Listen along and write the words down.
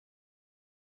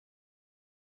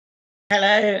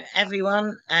Hello,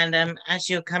 everyone. And as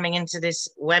you're coming into this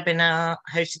webinar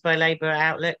hosted by Labour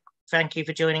Outlook, thank you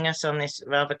for joining us on this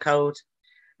rather cold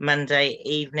Monday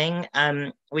evening.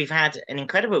 We've had an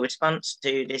incredible response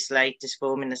to this latest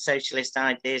form in the Socialist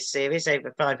Ideas series,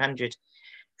 over 500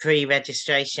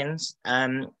 pre-registrations.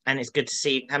 And it's good to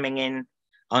see you coming in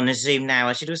on a Zoom now.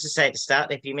 I should also say at the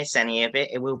start, if you miss any of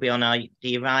it, it will be on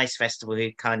the Arise Festival,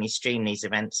 who kindly stream these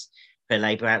events for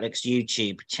Labour Outlook's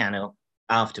YouTube channel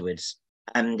afterwards.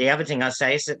 The other thing I'll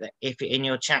say is that if in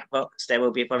your chat box, there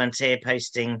will be a volunteer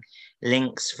posting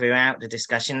links throughout the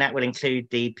discussion. That will include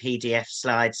the PDF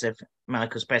slides of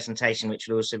Michael's presentation, which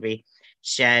will also be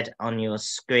shared on your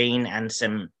screen, and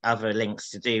some other links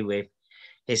to do with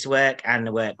his work and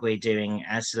the work we're doing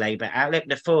as Labour Outlook.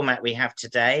 The format we have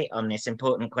today on this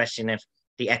important question of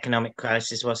the economic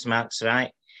crisis, was Marx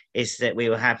right, is that we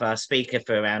will have our speaker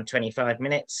for around 25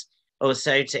 minutes or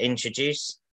so to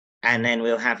introduce, and then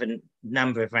we'll have a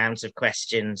number of rounds of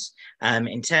questions.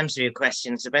 In terms of your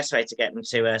questions, the best way to get them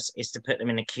to us is to put them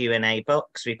in a Q&A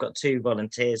box. We've got 2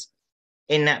 volunteers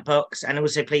in that box. And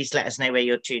also, please let us know where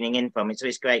you're tuning in from. It's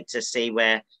always great to see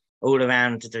where all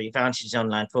around the Advantage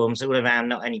Online forums, all around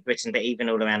not only Britain, but even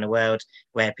all around the world,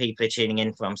 where people are tuning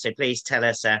in from. So please tell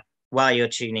us why you're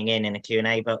tuning in a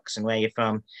Q&A box and where you're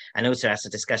from. And also, as the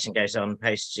discussion goes on,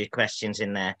 post your questions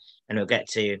in there, and we'll get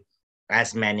to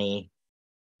as many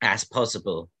as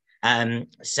possible.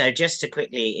 So just to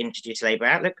quickly introduce Labour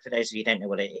Outlook, for those of you who don't know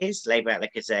what it is, Labour Outlook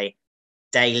is a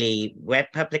daily web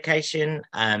publication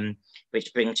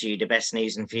which brings you the best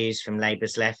news and views from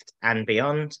Labour's left and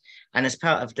beyond. And as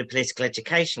part of the political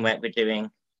education work we're doing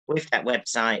with that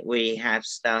website, we have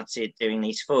started doing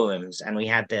these forums, and we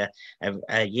had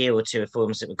a year or 2 of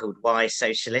forums that were called Why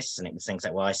Socialists, and it was things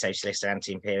like why socialists are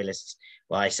anti-imperialists,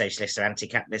 why socialists are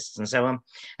anti-capitalists, and so on.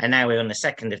 And now we're on the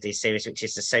second of these series, which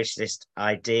is the Socialist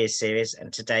Ideas series,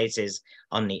 and today's is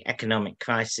on the economic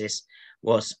crisis.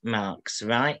 Was Marx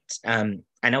right?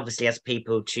 And obviously, as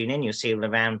people tune in, you'll see all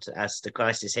around us the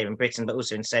crisis here in Britain, but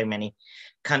also in so many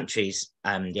countries,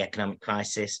 the economic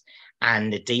crisis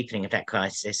and the deepening of that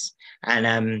crisis.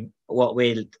 And what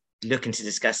we're looking to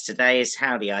discuss today is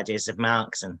how the ideas of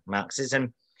Marx and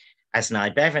Marxism, as Nye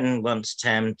Bevan once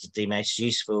termed the most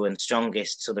useful and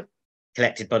strongest sort of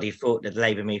collected body of thought that the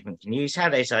Labour movement can use, how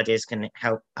those ideas can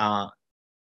help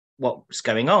what's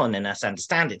going on and us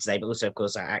understand it today, but also, of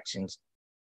course, our actions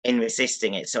in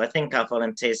resisting it. So I think our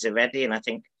volunteers are ready, and I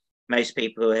think most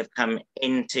people have come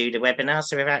into the webinar.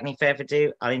 So without any further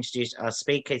ado, I'll introduce our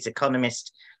speaker. He's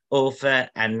economist, author,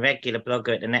 and regular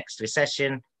blogger at the Next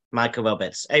Recession, Michael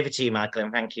Roberts. Over to you, Michael,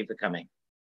 and thank you for coming.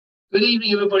 Good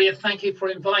evening, everybody, and thank you for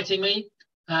inviting me.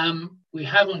 We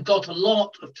haven't got a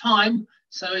lot of time,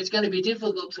 so it's going to be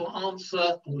difficult to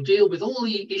answer or deal with all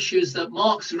the issues that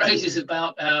Marx raises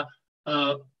about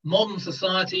our modern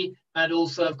society, and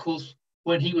also, of course,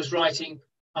 when he was writing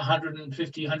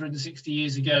 150, 160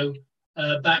 years ago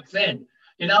back then.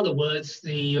 In other words,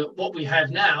 what we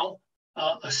have now,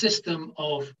 a system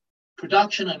of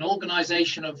production and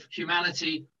organization of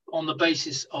humanity on the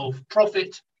basis of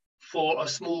profit for a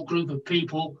small group of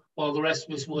people, while the rest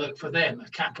of us work for them, a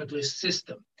capitalist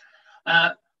system.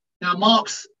 Now,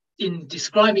 Marx, in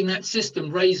describing that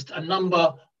system, raised a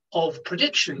number of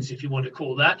predictions, if you want to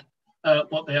call that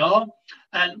what they are.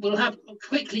 And we'll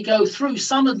quickly go through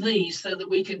some of these so that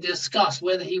we can discuss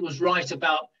whether he was right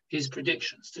about his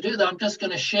predictions. To do that, I'm just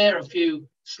going to share a few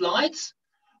slides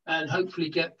and hopefully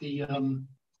get the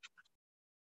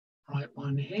right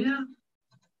one here.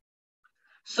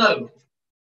 So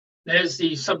there's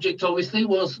the subject, obviously.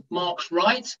 Was Marx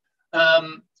right?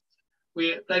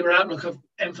 Labour Outlook have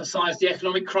emphasised the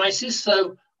economic crisis.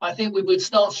 So I think we would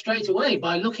start straight away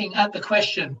by looking at the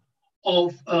question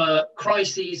of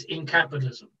crises in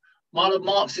capitalism. One of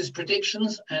Marx's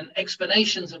predictions and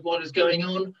explanations of what is going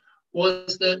on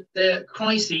was that their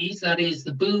crises, that is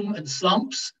the boom and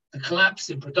slumps, the collapse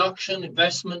in production,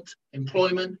 investment,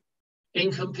 employment,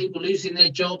 income, people losing their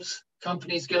jobs,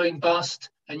 companies going bust,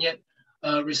 and yet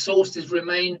resources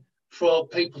remain for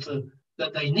people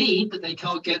that they need, but they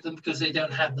can't get them because they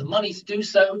don't have the money to do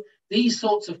so. These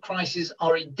sorts of crises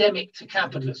are endemic to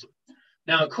capitalism.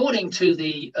 Now, according to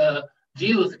the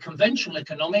view of the conventional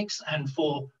economics, and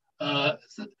for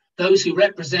those who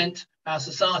represent our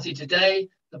society today,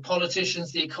 the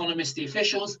politicians, the economists, the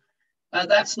officials,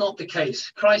 that's not the case.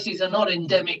 Crises are not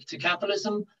endemic to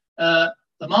capitalism.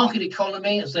 The market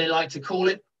economy, as they like to call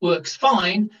it, works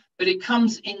fine, but it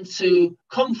comes into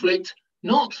conflict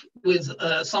not with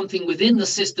something within the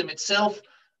system itself,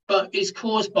 but is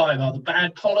caused by rather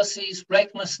bad policies,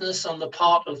 recklessness on the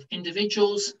part of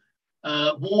individuals,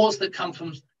 wars that come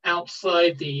from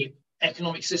outside the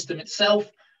economic system itself,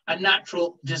 and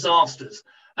natural disasters.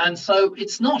 And so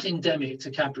it's not endemic to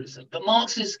capitalism. But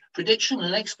Marx's prediction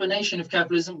and explanation of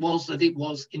capitalism was that it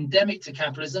was endemic to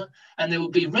capitalism, and there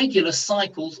would be regular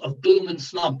cycles of boom and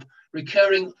slump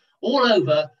recurring all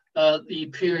over the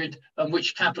period in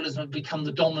which capitalism had become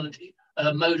the dominant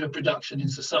mode of production in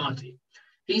society.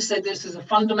 He said this is a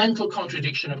fundamental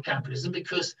contradiction of capitalism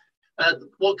because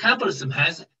what capitalism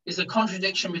has is a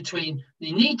contradiction between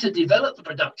the need to develop the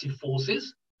productive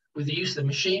forces with the use of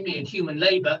machinery and human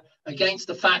labor against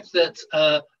the fact that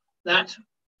that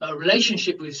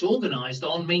relationship it's organized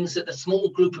on means that a small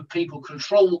group of people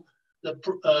control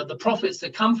the profits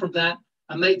that come from that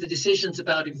and make the decisions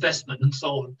about investment and so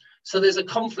on. So there's a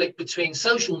conflict between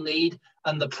social need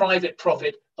and the private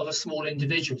profit of a small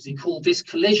individual. He called this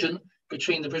collision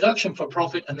between the production for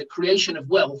profit and the creation of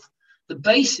wealth the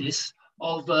basis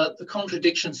of the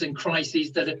contradictions and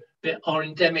crises that are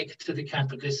endemic to the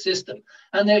capitalist system.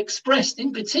 And they're expressed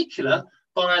in particular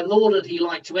by a law that he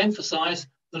liked to emphasize,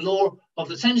 the law of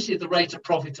the tendency of the rate of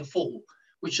profit to fall,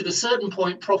 which at a certain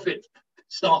point profit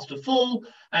starts to fall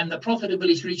and the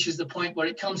profitability reaches the point where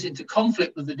it comes into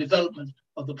conflict with the development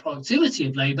of the productivity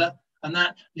of labor, and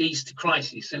that leads to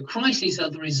crises. So crises are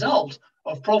the result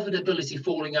of profitability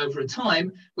falling over a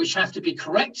time, which have to be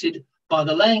corrected by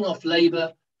the laying off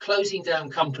labor, closing down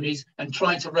companies and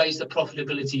trying to raise the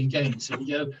profitability again. So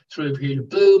we go through a period of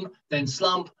boom, then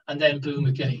slump, and then boom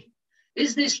again.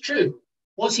 Is this true?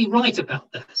 Was he right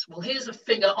about this? Well, here's a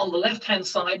figure on the left-hand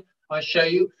side I show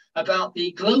you about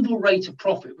the global rate of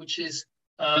profit, which is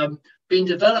being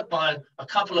developed by a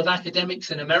couple of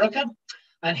academics in America.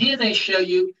 And here they show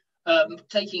you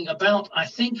taking about, I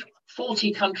think,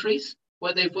 40 countries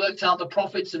where they've worked out the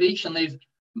profits of each and they've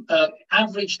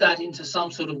averaged that into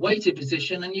some sort of weighted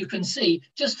position. And you can see,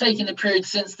 just taking the period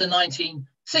since the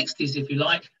 1960s, if you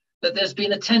like, that there's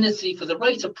been a tendency for the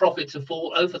rate of profit to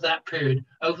fall over that period,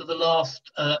 over the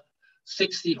last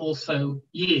 60 or so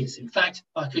years. In fact,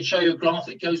 I could show you a graph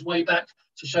that goes way back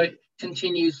to show it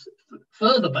continues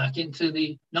further back into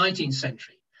the 19th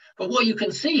century. But what you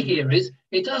can see here is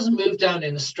it doesn't move down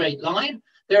in a straight line.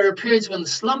 There are periods when the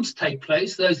slumps take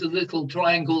place. Those are the little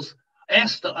triangles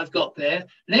S that I've got there.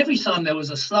 And every time there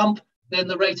was a slump, then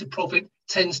the rate of profit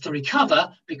tends to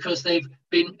recover because they've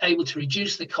been able to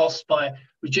reduce the costs by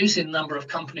reducing the number of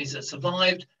companies that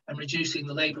survived and reducing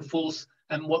the labor force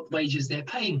and what wages they're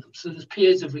paying them. So there's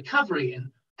periods of recovery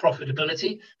in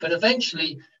profitability, but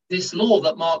eventually this law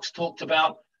that Marx talked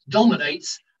about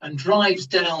dominates and drives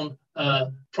down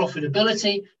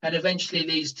profitability and eventually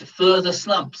leads to further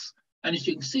slumps. And as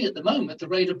you can see at the moment, the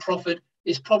rate of profit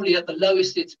is probably at the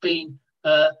lowest it's been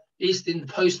is in the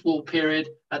post-war period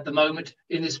at the moment,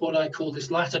 in this what I call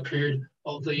this latter period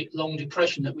of the long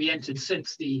depression that we entered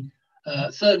since the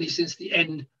certainly since the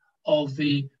end of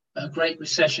the Great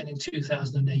Recession in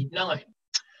 2008-9.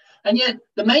 And yet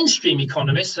the mainstream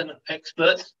economists and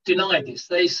experts deny this.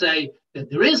 They say that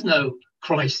there is no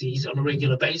crises on a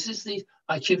regular basis.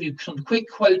 I give you some quick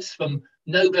quotes from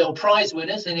Nobel Prize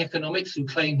winners in economics who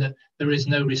claim that there is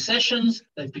no recessions,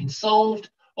 they've been solved,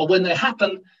 or when they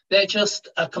happen, they're just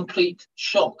a complete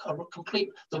shock.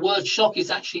 The word shock is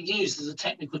actually used as a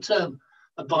technical term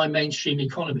by mainstream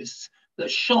economists, that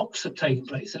shocks have taken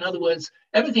place. In other words,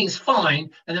 everything's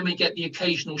fine, and then we get the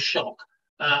occasional shock.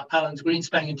 Alan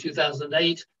Greenspan in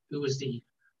 2008, who was the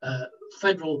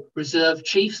Federal Reserve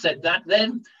chief, said that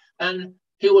then. And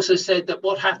he also said that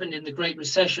what happened in the Great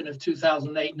Recession of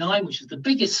 2008-9, which is the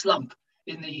biggest slump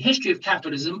in the history of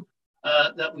capitalism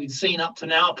that we've seen up to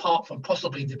now, apart from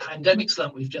possibly the pandemic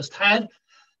slump we've just had,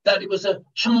 that it was a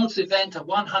chance event, a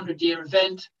 100-year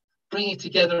event, bringing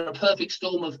together a perfect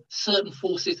storm of certain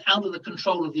forces out of the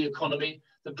control of the economy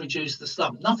that produced the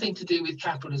slump. Nothing to do with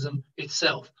capitalism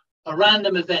itself. A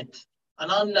random event, an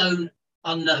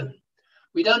unknown.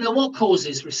 We don't know what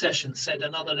causes recession, said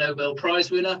another Nobel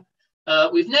Prize winner.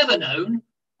 We've never known,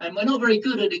 and we're not very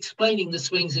good at explaining the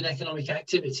swings in economic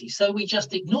activity, so we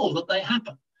just ignore that they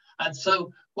happen. And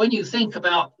so when you think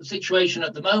about the situation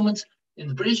at the moment in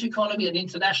the British economy and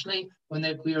internationally, when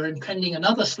we are impending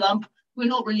another slump, we're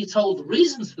not really told the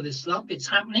reasons for this slump. It's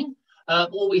happening.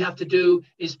 All we have to do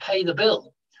is pay the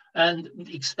bill and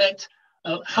expect,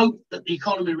 hope that the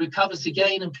economy recovers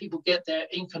again and people get their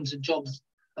incomes and jobs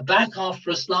back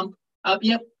after a slump,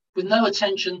 yet with no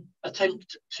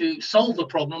attempt to solve the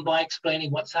problem by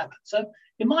explaining what's happened. So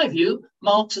in my view,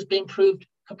 Marx has been proved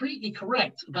completely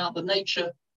correct about the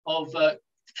nature of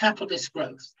capitalist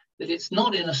growth, that it's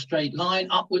not in a straight line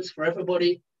upwards for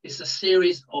everybody. It's a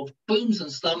series of booms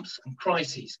and slumps and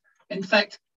crises. In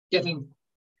fact, getting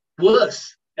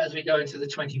worse as we go into the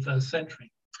 21st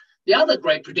century. The other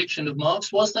great prediction of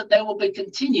Marx was that there will be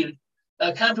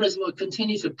capitalism will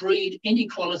continue to breed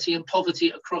inequality and poverty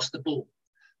across the board.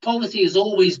 Poverty has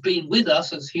always been with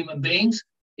us as human beings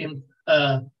in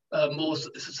more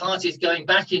societies going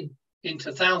back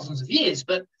into thousands of years,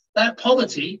 but that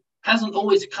poverty hasn't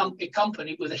always come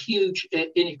accompanied with a huge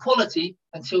inequality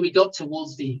until we got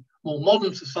towards the more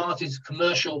modern societies,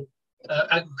 commercial,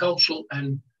 agricultural,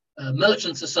 and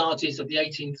merchant societies of the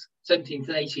 18th, 17th,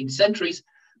 and 18th centuries.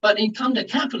 But under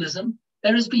capitalism,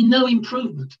 there has been no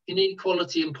improvement in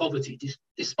inequality and poverty,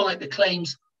 despite the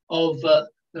claims of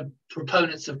the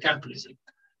proponents of capitalism.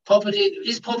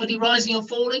 Is poverty rising or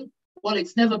falling? Well,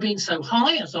 it's never been so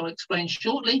high, as I'll explain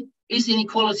shortly. Is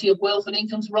inequality of wealth and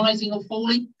incomes rising or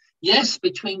falling? Yes,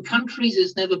 between countries,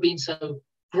 it's never been so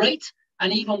great.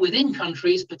 And even within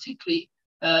countries, particularly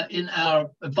in our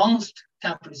advanced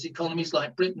capitalist economies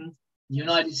like Britain, the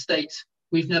United States,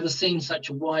 we've never seen such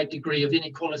a wide degree of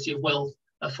inequality of wealth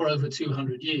for over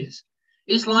 200 years.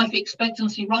 Is life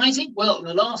expectancy rising? Well, in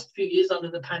the last few years under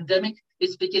the pandemic,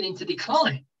 it's beginning to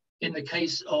decline in the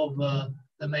case of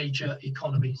the major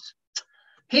economies.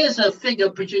 Here's a figure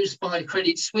produced by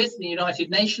Credit Suisse in the United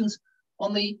Nations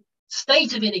on the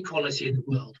state of inequality in the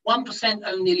world. 1%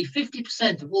 own nearly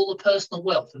 50% of all the personal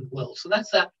wealth in the world. So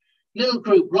that's that little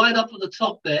group right up at the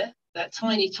top there, that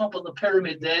tiny top of the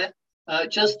pyramid there,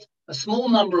 just a small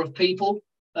number of people,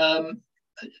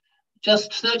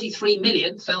 just 33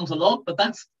 million, sounds a lot, but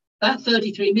that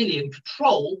 33 million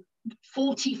control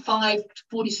 45 to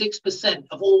 46%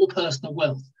 of all the personal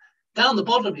wealth. Down the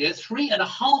bottom here,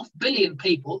 3.5 billion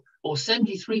people, or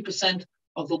 73%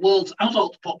 of the world's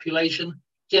adult population,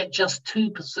 get just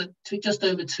 2%, just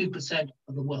over 2%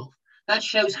 of the wealth. That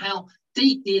shows how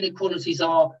deep the inequalities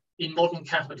are in modern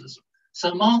capitalism.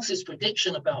 So Marx's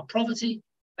prediction about poverty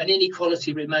and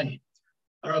inequality remain.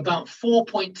 About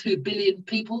 4.2 billion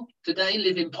people today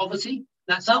live in poverty.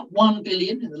 That's up 1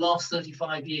 billion in the last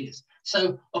 35 years.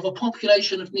 So of a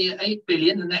population of near 8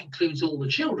 billion, and that includes all the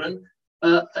children,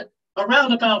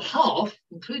 around about half,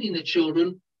 including the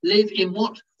children, live in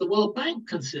what the World Bank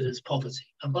considers poverty.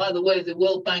 And by the way, the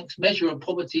World Bank's measure of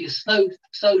poverty is so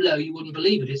low you wouldn't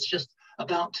believe it. It's just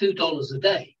about $2 a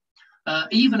day.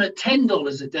 Even at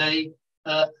 $10 a day,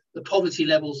 the poverty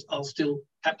levels are still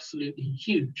absolutely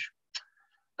huge.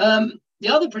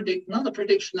 Another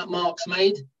prediction that Marx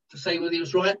made, to say whether he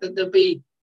was right, that there'll be,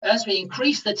 as we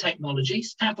increase the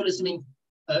technologies, capitalism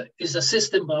is a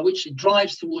system by which it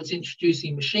drives towards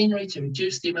introducing machinery to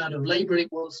reduce the amount of labor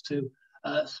it wants to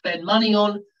spend money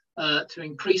on, to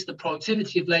increase the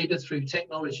productivity of labor through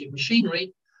technology and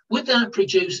machinery. Would that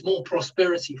produce more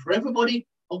prosperity for everybody,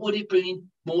 or would it bring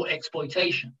more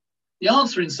exploitation? The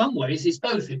answer in some ways is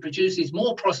both. It produces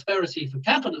more prosperity for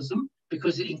capitalism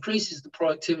because it increases the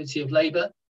productivity of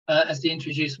labor as they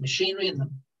introduce machinery. And of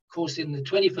course, in the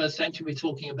 21st century, we're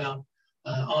talking about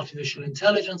artificial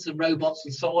intelligence and robots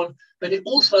and so on, but it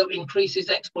also increases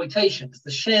exploitation.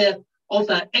 The share of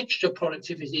that extra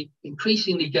productivity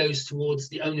increasingly goes towards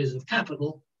the owners of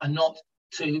capital and not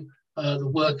to the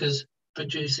workers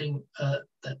producing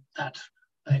that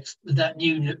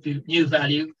new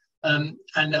value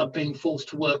and are being forced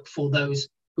to work for those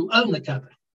who own the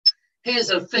capital. Here's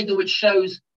a figure which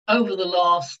shows over the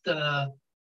last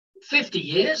 50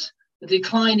 years, the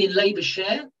decline in labor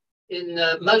share in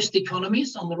most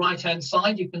economies. On the right-hand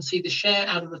side, you can see the share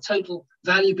out of the total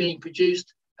value being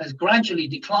produced has gradually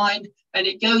declined, and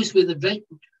it goes with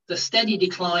the steady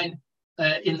decline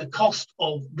in the cost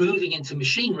of moving into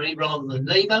machinery rather than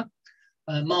labor.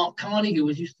 Mark Carney,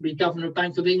 who used to be governor of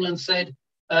Bank of England, said,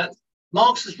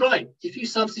 Marx is right. If you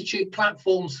substitute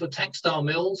platforms for textile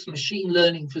mills, machine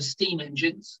learning for steam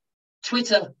engines,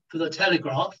 Twitter for the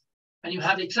telegraph, and you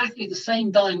have exactly the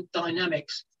same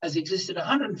dynamics as existed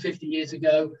 150 years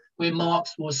ago when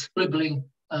Marx was scribbling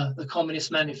the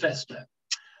Communist Manifesto.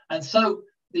 And so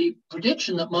the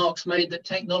prediction that Marx made that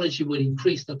technology would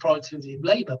increase the productivity of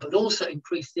labor, but also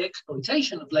increase the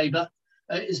exploitation of labor,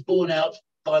 is borne out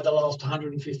by the last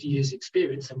 150 years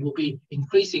experience and will be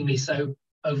increasingly so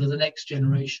over the next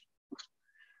generation.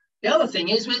 The other thing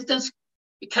is, does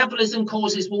capitalism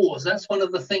causes wars? That's one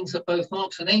of the things that both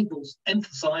Marx and Engels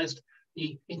emphasized.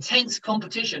 The intense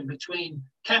competition between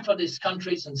capitalist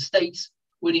countries and states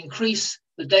would increase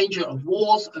the danger of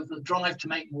wars over the drive to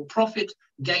make more profit,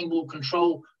 gain more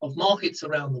control of markets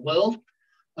around the world.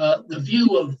 The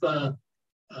view of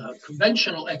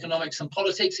conventional economics and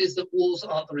politics is that wars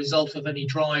aren't the result of any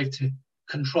drive to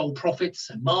control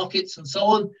profits and markets and so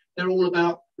on. They're all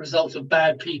about result of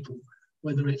bad people,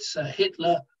 whether it's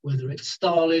Hitler, whether it's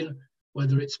Stalin,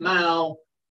 whether it's Mao,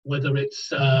 whether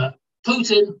it's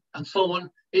Putin and so on.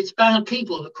 It's bad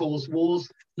people that cause wars,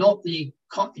 not the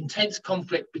intense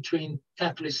conflict between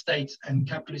capitalist states and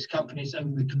capitalist companies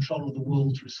over the control of the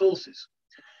world's resources.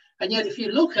 And yet, if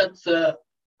you look at the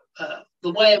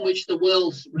way in which the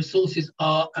world's resources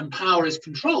are and power is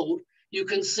controlled, you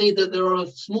can see that there are a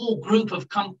small group of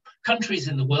countries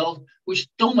in the world which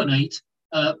dominate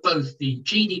both the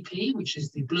GDP, which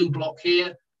is the blue block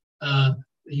here,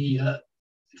 the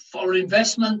foreign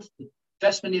investment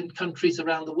in countries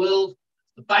around the world,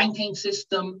 the banking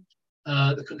system,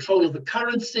 the control of the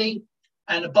currency,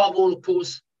 and above all, of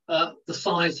course, the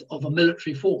size of a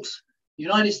military force. The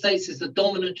United States is the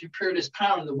dominant imperialist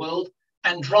power in the world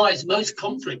and drives most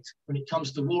conflict when it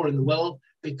comes to war in the world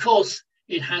because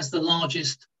it has the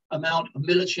largest amount of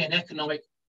military and economic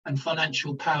and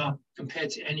financial power compared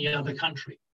to any other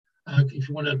country. If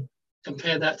you want to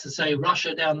compare that to, say,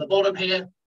 Russia down the bottom here,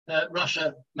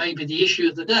 Russia may be the issue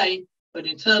of the day, but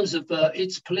in terms of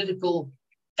its political,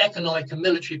 economic and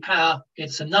military power,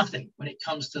 it's a nothing when it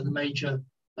comes to the major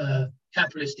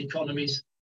capitalist economies,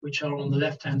 which are on the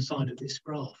left-hand side of this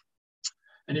graph.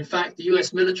 And in fact, the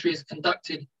US military has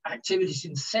conducted activities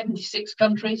in 76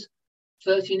 countries,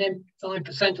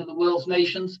 39% of the world's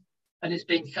nations, and it's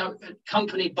been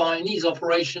accompanied by, in these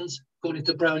operations, according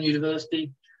to Brown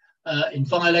University, in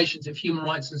violations of human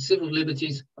rights and civil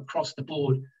liberties across the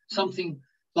board. Something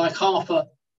like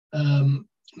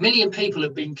 500,000 people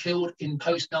have been killed in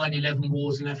post 9/11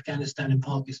 wars in Afghanistan and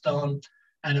Pakistan,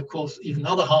 and of course, even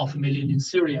another 500,000 in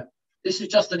Syria. This is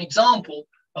just an example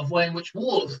of the way in which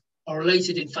wars are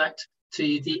related, in fact,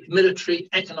 to the military,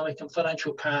 economic, and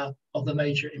financial power of the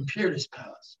major imperialist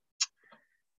powers.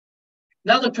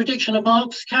 Another prediction of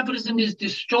Marx: capitalism is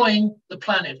destroying the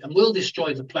planet and will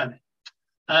destroy the planet.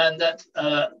 And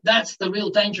that's the real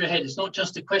danger ahead. It's not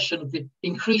just a question of the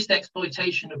increased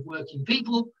exploitation of working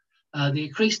people, the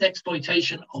increased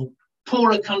exploitation of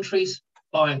poorer countries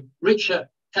by richer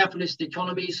capitalist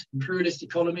economies, imperialist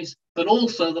economies, but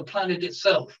also the planet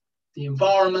itself, the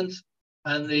environment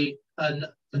and the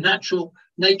natural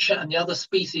nature and the other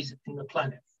species in the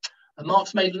planet. And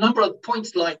Marx made a number of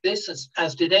points like this,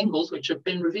 as did Engels, which have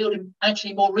been revealed in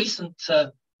actually more recent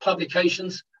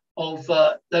publications of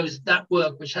that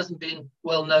work, which hasn't been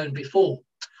well known before.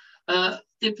 The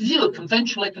view of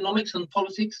conventional economics and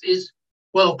politics is,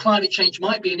 well, climate change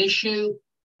might be an issue,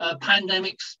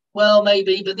 pandemics, well,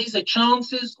 maybe, but these are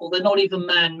chances, or they're not even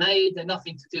man-made. They're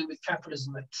nothing to do with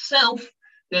capitalism itself.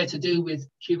 They're to do with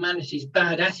humanity's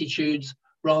bad attitudes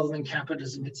rather than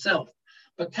capitalism itself.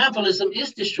 But capitalism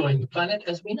is destroying the planet,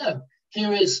 as we know.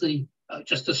 Here is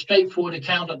just a straightforward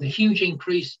account of the huge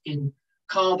increase in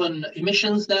carbon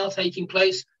emissions now taking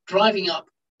place, driving up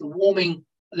the warming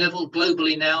level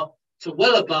globally now to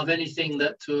well above anything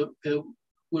that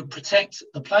would protect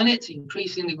the planet.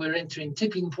 Increasingly, we're entering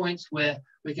tipping points where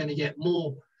we're going to get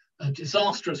more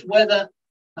disastrous weather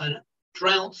and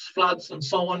droughts, floods, and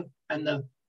so on, and the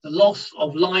loss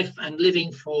of life and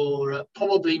living for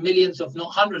probably millions, if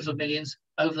not hundreds of millions,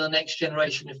 over the next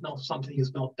generation, if not something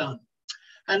is not done.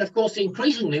 And of course,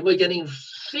 increasingly, we're getting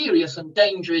serious and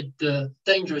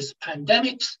dangerous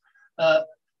pandemics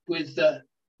with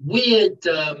weird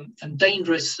and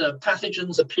dangerous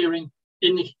pathogens appearing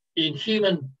in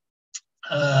human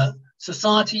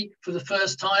society for the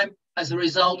first time as a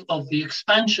result of the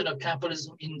expansion of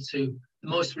capitalism into the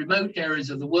most remote areas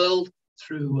of the world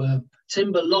through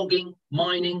timber logging,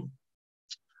 mining,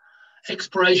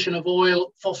 exploration of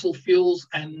oil, fossil fuels,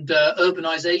 and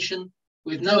urbanization,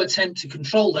 with no attempt to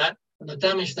control that and the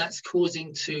damage that's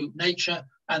causing to nature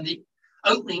and the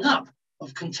opening up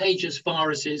of contagious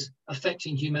viruses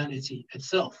affecting humanity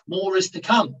itself. More is to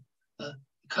come.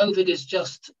 COVID is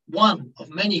just one of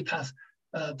many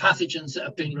pathogens that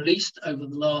have been released over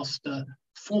the last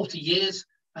 40 years,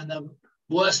 and the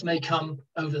worst may come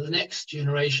over the next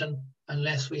generation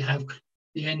unless we have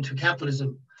the end to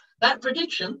capitalism. That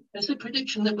prediction is a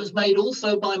prediction that was made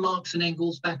also by Marx and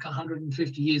Engels back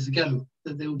 150 years ago,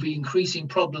 that there will be increasing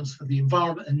problems for the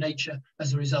environment and nature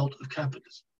as a result of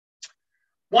capitalism.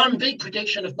 One big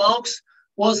prediction of Marx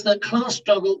was that class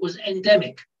struggle was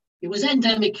endemic. It was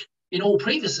endemic in all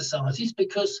previous societies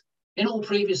because in all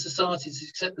previous societies,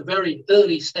 except the very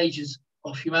early stages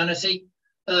of humanity,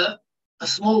 a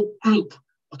small group,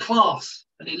 a class,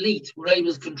 an elite were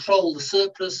able to control the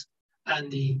surplus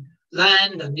and the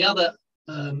land and the other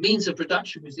means of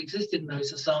production which existed in those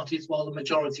societies, while the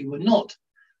majority were not.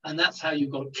 And that's how you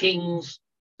got kings,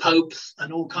 popes,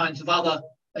 and all kinds of other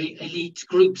elite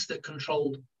groups that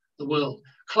controlled the world.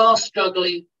 Class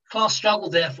struggle,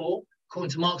 therefore,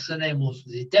 according to Marx and Engels,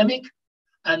 was endemic,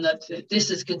 and that this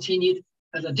has continued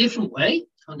in a different way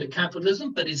under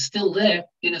capitalism, but it's still there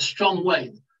in a strong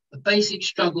way. The basic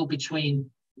struggle between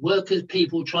workers,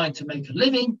 people trying to make a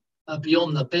living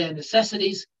beyond the bare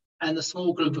necessities, and the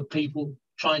small group of people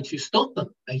trying to stop them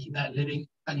making that living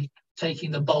and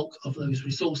taking the bulk of those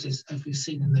resources, as we've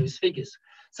seen in those figures.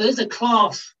 So there's a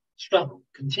class struggle,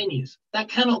 continues. That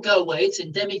cannot go away. It's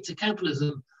endemic to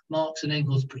capitalism, Marx and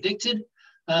Engels predicted.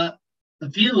 The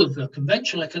view of the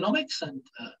conventional economics and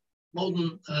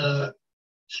modern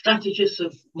strategists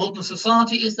of modern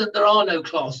society is that there are no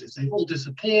classes. They've all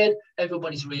disappeared.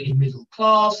 Everybody's really middle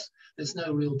class. There's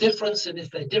no real difference. And if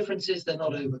there are differences, they're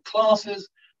not over classes.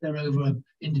 They're over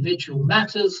individual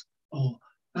matters, or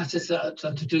matters that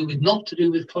are to do with, not to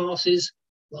do with classes,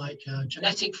 like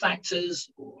genetic factors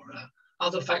or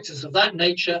other factors of that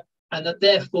nature. And that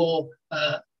therefore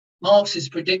Marx's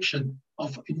prediction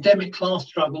of endemic class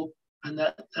struggle and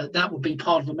that would be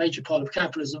part of a major part of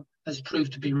capitalism has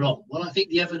proved to be wrong. Well, I think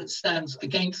the evidence stands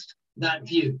against that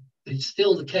view. It's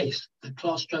still the case that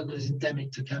class struggle is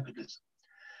endemic to capitalism.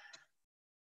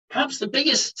 Perhaps the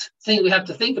biggest thing we have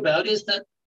to think about is that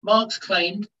Marx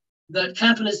claimed that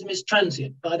capitalism is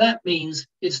transient. By that means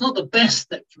it's not the best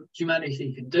that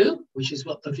humanity can do, which is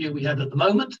what the view we have at the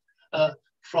moment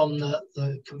from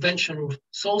the conventional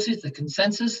sources, the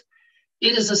consensus.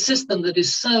 It is a system that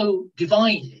is so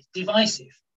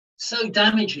divisive, so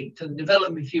damaging to the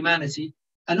development of humanity,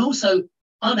 and also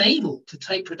unable to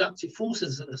take productive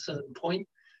forces at a certain point,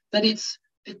 that it's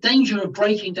in danger of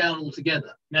breaking down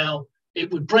altogether. Now,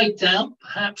 it would break down,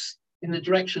 perhaps, in the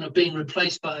direction of being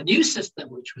replaced by a new system,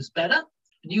 which was better,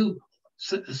 a new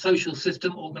social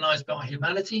system organized by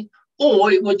humanity,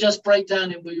 or it would just break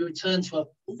down and we return to a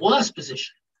worse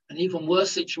position, an even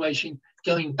worse situation,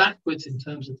 going backwards in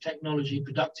terms of technology,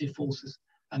 productive forces,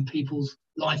 and people's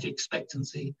life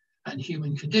expectancy and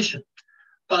human condition.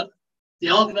 But the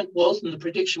argument was, and the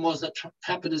prediction was, that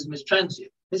capitalism is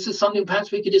transient. This is something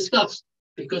perhaps we could discuss,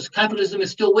 because capitalism is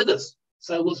still with us.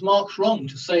 So was Marx wrong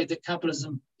to say that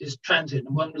capitalism is transient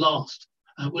and won't last?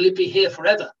 Will it be here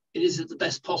forever? It is the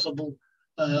best possible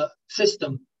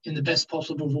system in the best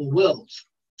possible of all worlds.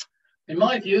 In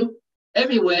my view,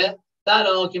 everywhere, that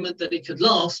argument that it could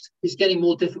last is getting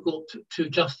more difficult to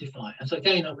justify. And so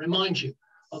again, I'll remind you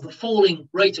of the falling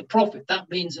rate of profit. That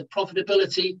means that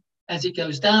profitability, as it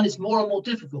goes down, is more and more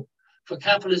difficult for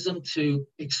capitalism to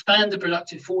expand the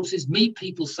productive forces, meet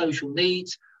people's social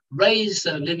needs, raise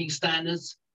living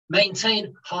standards,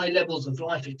 maintain high levels of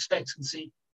life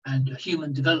expectancy and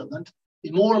human development.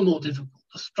 It's more and more difficult.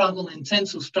 The struggle,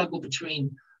 intensive struggle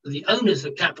between the owners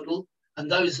of capital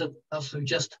and those of us who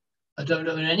just don't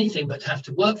own anything but have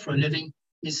to work for a living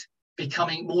is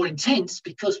becoming more intense,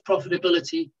 because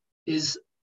profitability is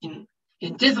in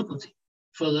difficulty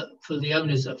for the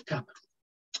owners of capital.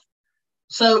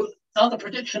 So another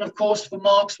prediction, of course, for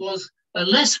Marx was,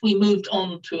 unless we moved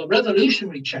on to a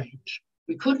revolutionary change,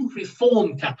 we couldn't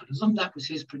reform capitalism. That was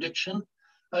his prediction.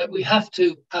 We have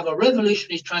to have a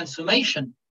revolutionary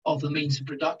transformation of the means of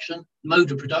production,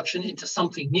 mode of production, into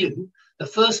something new. The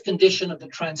first condition of the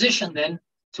transition then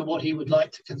to what he would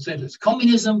like to consider as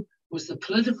communism was the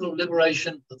political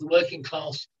liberation of the working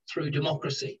class through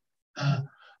democracy.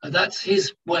 That's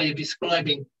his way of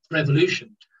describing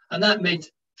revolution. And that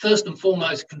meant, first and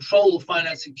foremost, control of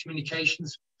finance and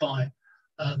communications by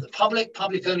the public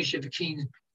ownership of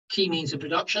key means of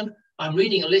production. I'm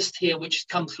reading a list here which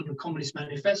comes from the Communist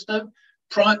Manifesto.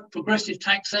 Progressive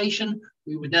taxation,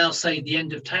 we would now say the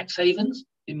end of tax havens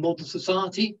in modern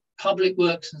society, public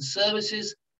works and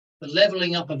services, the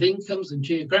levelling up of incomes and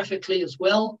geographically as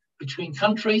well between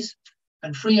countries,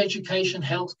 and free education,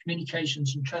 health,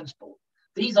 communications and transport.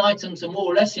 These items are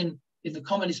more or less in the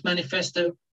Communist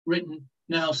Manifesto, written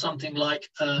now something like,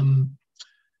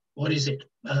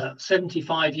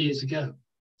 75 years ago.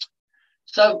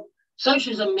 So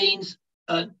socialism means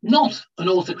not an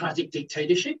autocratic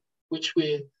dictatorship, which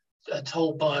we're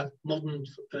told by modern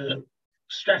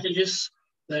strategists,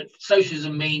 that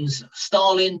socialism means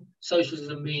Stalin,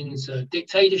 socialism means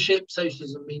dictatorship,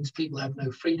 socialism means people have no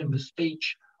freedom of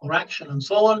speech or action and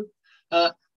so on.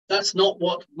 That's not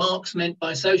what Marx meant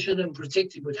by socialism,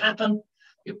 predicted would happen.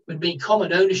 It would mean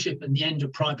common ownership and the end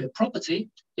of private property.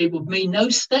 It would mean no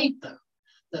state, though,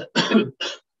 that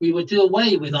we would do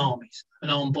away with armies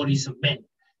and armed bodies of men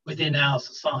within our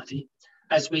society.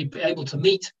 As we'd be able to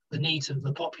meet the needs of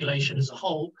the population as a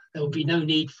whole, there would be no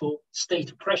need for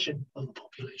state oppression of the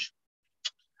population.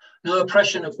 No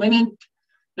oppression of women,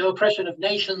 no oppression of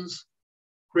nations,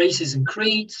 races and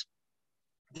creeds,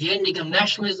 the ending of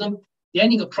nationalism, the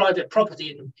ending of private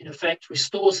property, in effect,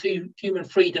 restores human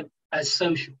freedom as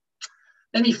social.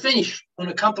 Let me finish on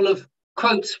a couple of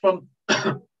quotes from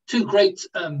two great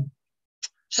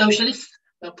socialists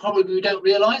that probably we don't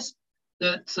realize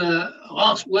that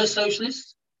were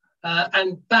socialists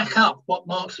and back up what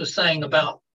Marx was saying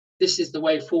about this is the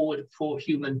way forward for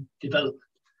human development.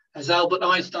 As Albert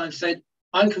Einstein said,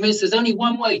 I'm convinced there's only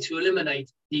one way to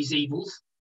eliminate these evils,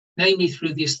 namely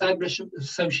through the establishment of a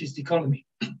socialist economy,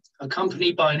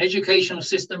 accompanied by an educational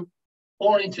system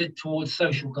oriented towards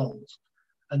social goals.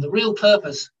 And the real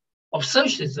purpose of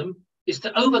socialism is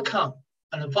to overcome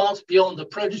and advance beyond the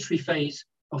predatory phase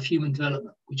of human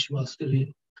development, which you are still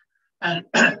in. And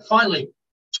finally,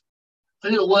 a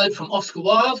little word from Oscar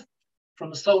Wilde, from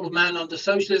The Soul of Man Under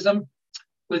Socialism.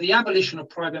 With the abolition of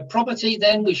private property,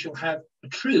 then we shall have a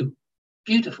true,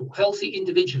 beautiful, healthy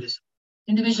individualism.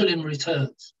 Individualism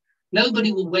returns.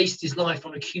 Nobody will waste his life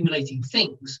on accumulating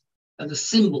things and the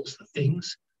symbols for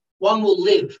things. One will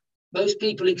live. Most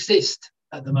people exist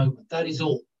at the moment. That is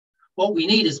all. What we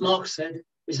need, as Marx said,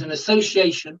 is an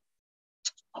association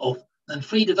of and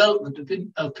free development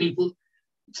of people,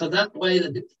 so that way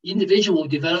that the individual will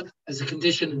develop as a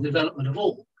condition of development of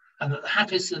all, and that the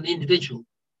happiness of the individual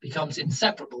becomes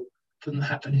inseparable from the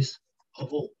happiness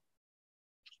of all.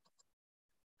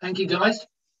 Thank you, guys.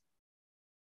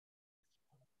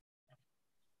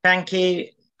 Thank you,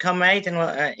 comrade, and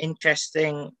what an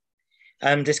interesting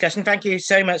discussion. Thank you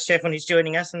so much to everyone who's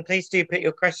joining us, and please do put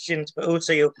your questions, but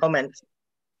also your comments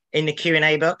in the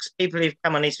Q&A box. People who've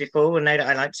come on these before will know that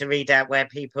I like to read out where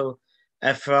people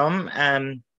are from.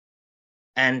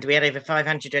 And we had over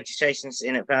 500 registrations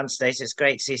in advance today, so it's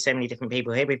great to see so many different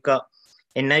people here. We've got,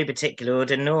 in no particular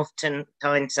order, Northton,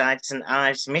 Tyneside, St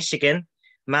Ives, Michigan,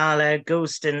 Marlow,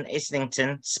 Goulston,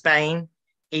 Islington, Spain,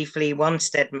 Eafley,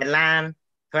 Wanstead, Milan,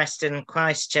 Preston,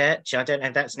 Christchurch, I don't know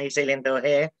if that's New Zealand or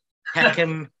here,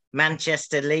 Peckham,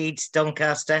 Manchester, Leeds,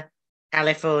 Doncaster,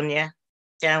 California,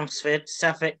 Chelmsford,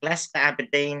 Suffolk, Leicester,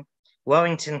 Aberdeen,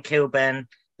 Warrington, Kilburn,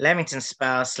 Leamington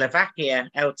Spa, Slovakia,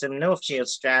 Eltham, North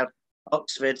Shields, Stroud,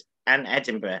 Oxford and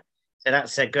Edinburgh. So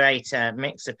that's a great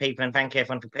mix of people, and thank you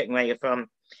everyone for putting where you're from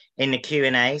in the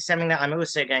Q&A. Something that I'm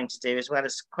also going to do, as well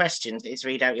as questions, is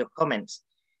read out your comments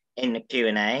in the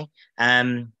Q&A.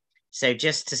 So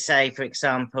just to say, for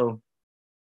example,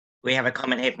 we have a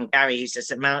comment here from Gary who says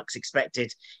that Marx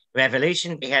expected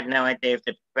revolution. He had no idea of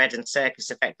the bread and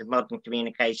circus effect of modern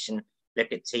communication.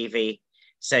 Look at TV,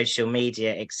 social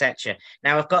media, etc.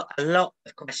 Now, I've got a lot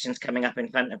of questions coming up in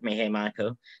front of me here,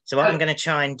 Michael. So what I'm going to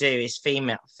try and do is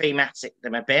thematic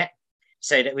them a bit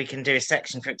so that we can do a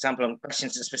section, for example, on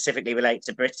questions that specifically relate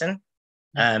to Britain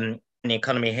and the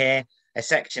economy here, a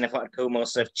section of what I call more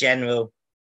sort of general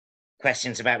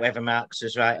questions about whether Marx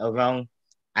was right or wrong,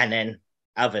 and then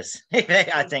others.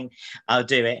 I think I'll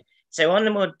do it. So on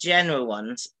the more general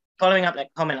ones, following up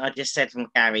that comment I just said from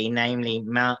Gary, namely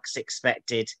Marx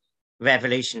expected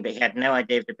revolution, but he had no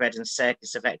idea of the bread and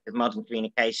circus effect of modern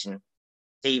communication,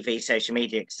 TV, social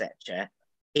media, etc.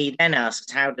 He then asked,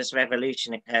 how does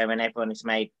revolution occur when everyone is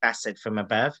made placid from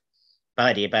above,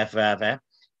 by the above rather?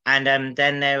 And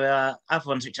then there are other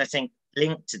ones which I think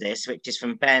link to this, which is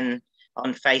from Ben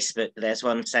on Facebook. There's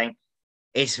one saying,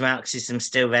 is Marxism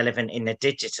still relevant in the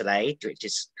digital age, which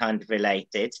is kind of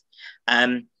related.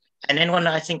 And then one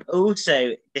that I think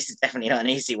also, this is definitely not an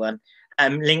easy one,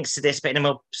 links to this, but in a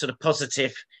more sort of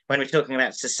positive, when we're talking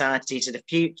about society to the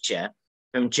future,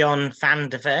 from John van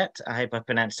der Vert, I hope I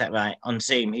pronounced that right, on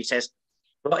Zoom, who says,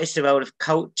 what is the role of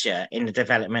culture in the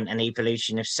development and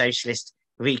evolution of socialist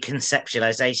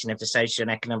reconceptualization of the social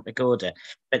and economic order?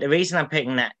 But the reason I'm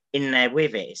putting that in there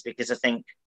with it is because I think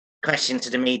questions to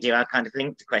the media are kind of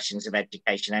linked to questions of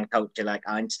education and culture, like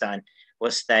Einstein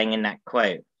was saying in that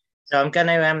quote. So I'm going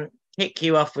to kick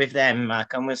you off with them,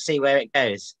 Mark, and we'll see where it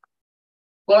goes.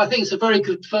 Well, I think it's a very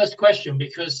good first question,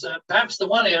 because perhaps the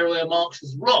one area where Marx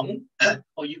is wrong,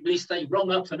 or you at least stay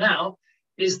wrong up to now,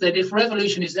 is that if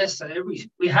revolution is necessary,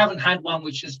 we haven't had one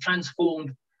which has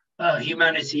transformed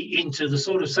humanity into the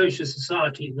sort of social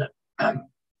society that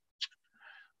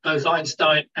both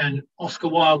Einstein and Oscar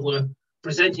Wilde were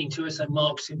presenting to us, and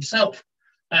Marx himself,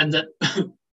 and that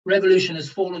revolution has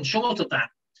fallen short of that.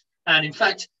 And in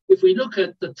fact, if we look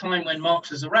at the time when Marx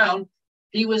was around,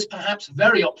 he was perhaps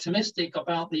very optimistic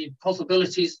about the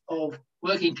possibilities of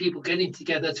working people getting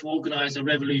together to organize a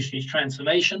revolutionary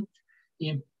transformation.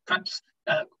 He perhaps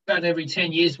about every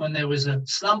 10 years when there was a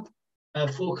slump,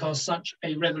 forecast such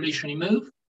a revolutionary move.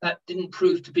 That didn't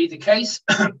prove to be the case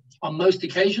on most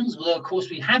occasions, although of course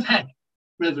we have had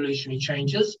revolutionary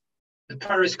changes. The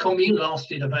Paris Commune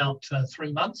lasted about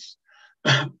 3 months.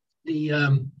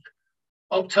 The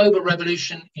October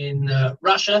Revolution in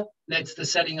Russia led to the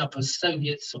setting up of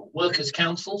Soviets or workers'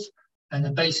 councils and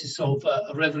the basis of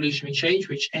a revolutionary change,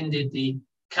 which ended the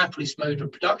capitalist mode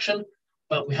of production,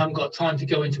 but we haven't got time to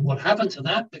go into what happened to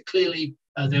that. But clearly,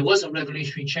 there was a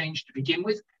revolutionary change to begin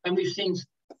with, and we've seen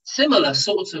similar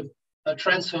sorts of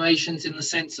transformations in the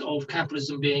sense of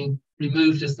capitalism being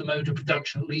removed as the mode of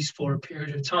production, at least for a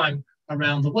period of time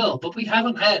around the world. But we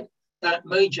haven't had that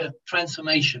major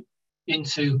transformation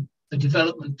into the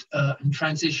development and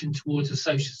transition towards a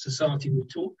social society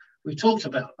we've talked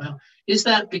about. Now, is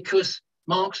that because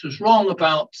Marx was wrong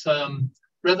about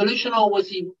revolution, or was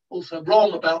he also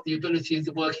wrong about the ability of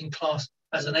the working class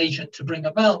as an agent to bring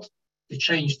about the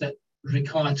change that was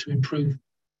required to improve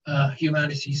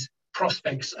humanity's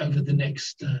prospects over the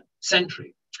next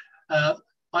century?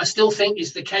 I still think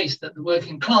it's the case that the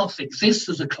working class exists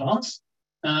as a class.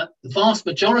 The vast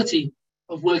majority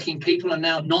of working people are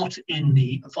now not in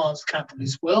the advanced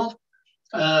capitalist world.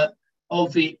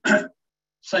 Of the,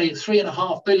 say,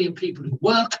 3.5 billion people who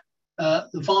work, the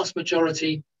vast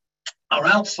majority are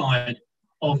outside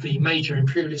of the major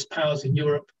imperialist powers in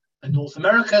Europe and North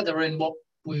America. They're in what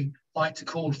we like to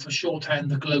call, for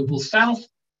shorthand, the global south,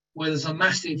 where there's a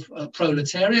massive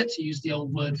proletariat, to use the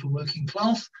old word for working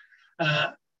class,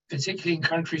 particularly in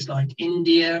countries like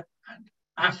India and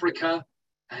Africa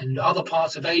and other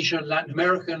parts of Asia and Latin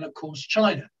America, and of course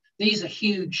China. These are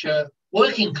huge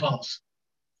working class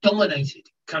dominated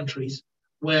countries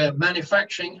where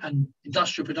manufacturing and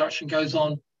industrial production goes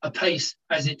on apace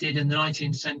as it did in the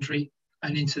 19th century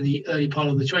and into the early part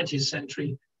of the 20th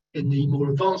century in the more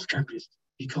advanced capitalist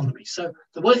economy. So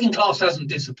the working class hasn't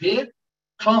disappeared.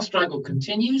 Class struggle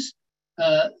continues.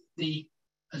 The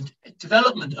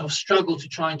development of struggle to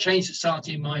try and change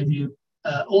society, in my view,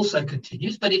 also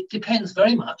continues, but it depends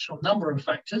very much on a number of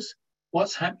factors.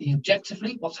 What's happening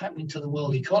objectively? What's happening to the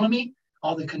world economy?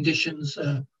 Are the conditions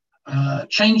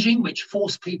changing, which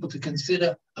force people to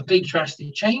consider a big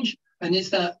drastic change? And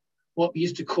is that what we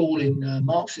used to call in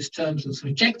Marxist terms a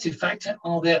subjective factor?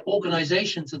 Are there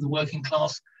organizations of the working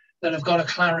class that have got a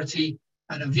clarity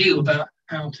and a view about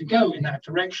how to go in that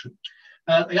direction?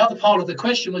 The other part of the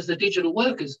question was the digital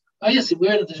workers. Oh, yes,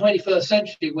 we're in the 21st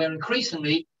century where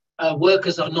increasingly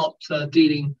workers are not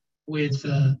dealing with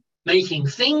making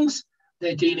things.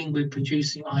 They're dealing with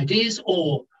producing ideas,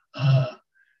 or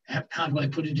how do I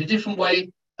put it a different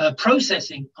way?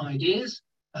 Processing ideas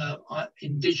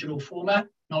in digital format,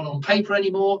 not on paper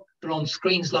anymore, but on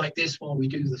screens like this while we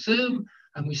do the Zoom.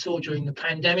 And we saw during the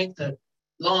pandemic that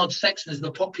large sections of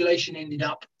the population ended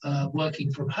up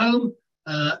working from home,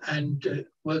 and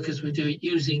workers were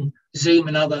using Zoom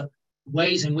and other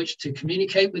ways in which to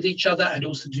communicate with each other and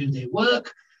also do their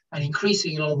work. And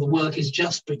increasingly, a lot of the work is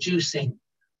just producing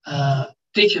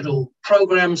digital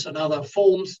programs and other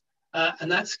forms,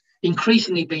 and that's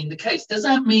increasingly been the case. Does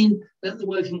that mean that the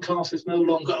working class is no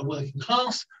longer a working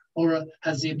class, or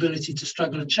has the ability to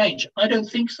struggle and change? I don't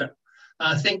think so.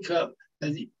 I think a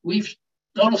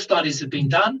lot of studies have been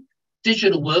done.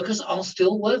 Digital workers are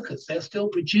still workers. They're still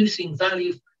producing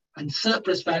value and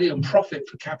surplus value and profit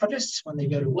for capitalists when they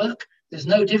go to work. There's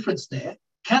no difference there.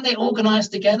 Can they organize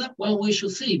together? Well, we shall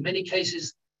see. In many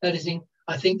cases, I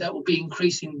think that will be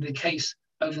increasingly the case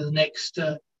over the next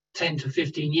 10 to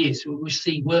 15 years. We will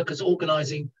see workers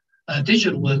organizing,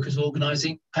 digital workers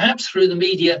organizing, perhaps through the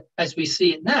media as we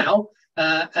see it now,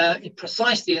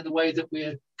 precisely in the way that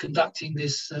we're conducting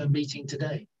this meeting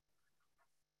today.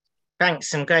 Thanks,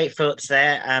 some great thoughts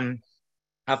there.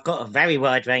 I've got a very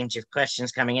wide range of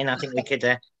questions coming in. I think we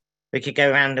could go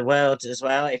around the world as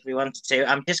well if we wanted to.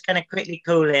 I'm just going to quickly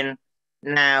call in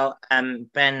now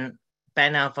Ben,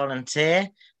 our volunteer,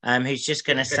 who's just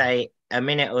going to say a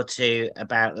minute or two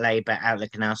about Labour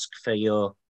Outlook and ask for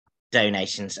your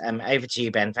donations. Over to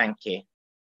you, Ben. Thank you.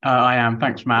 I am.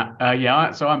 Thanks, Matt.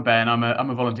 So I'm Ben. I'm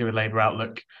a volunteer with Labour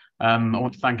Outlook. I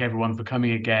want to thank everyone for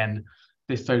coming again.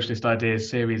 This Socialist Ideas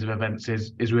series of events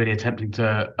is really attempting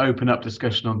to open up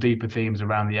discussion on deeper themes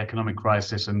around the economic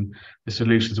crisis and the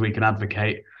solutions we can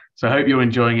advocate. So I hope you're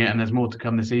enjoying it, and there's more to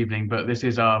come this evening, but this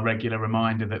is our regular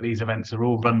reminder that these events are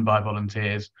all run by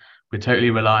volunteers. We're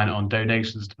totally reliant on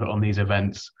donations to put on these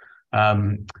events.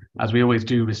 As we always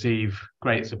do receive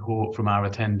great support from our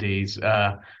attendees,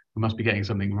 we must be getting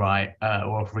something right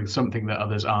or offering something that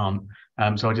others aren't.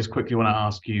 So I just quickly want to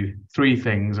ask you three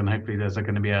things, and hopefully there's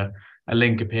going to be a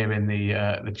link appear in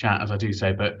the chat as I do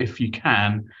so. But if you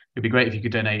can, it'd be great if you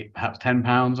could donate perhaps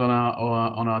 £10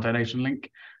 on our donation link.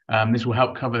 This will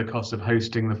help cover the cost of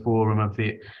hosting the forum, of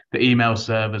the email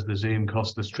servers, the Zoom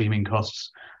costs, the streaming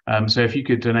costs. So if you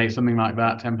could donate something like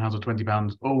that, £10 or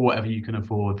 £20 or whatever you can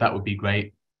afford, that would be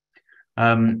great.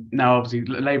 Now, obviously,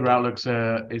 Labour Outlook's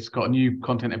it's got new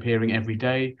content appearing every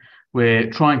day. We're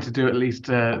trying to do at least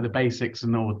the basics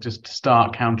or just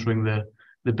start countering the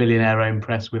the billionaire-owned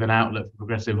press with an outlet for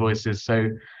progressive voices. So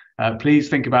please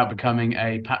think about becoming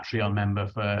a Patreon member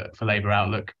for Labour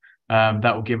Outlook.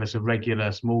 That will give us a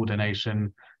regular small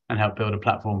donation and help build a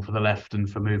platform for the left and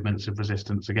for movements of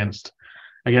resistance against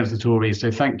the Tories. So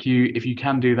thank you if you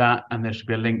can do that, and there should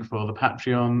be a link for the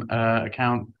Patreon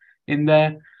account in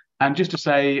there. And just to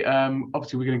say,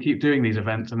 obviously we're going to keep doing these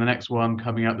events, and the next one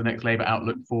coming up, the next Labour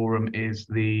Outlook Forum, is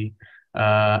a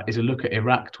look at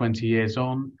Iraq 20 years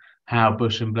on, how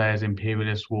Bush and Blair's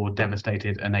imperialist war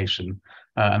devastated a nation.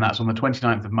 And that's on the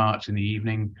 29th of March in the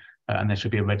evening, and there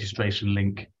should be a registration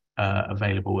link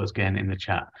available again in the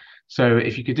chat. So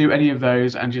if you could do any of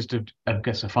those, and just I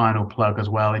guess a final plug as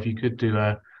well, if you could do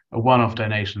a one-off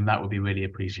donation, that would be really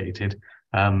appreciated.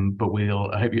 But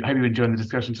I hope you enjoyed the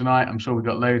discussion tonight. I'm sure we've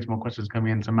got loads more questions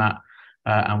coming in to Matt,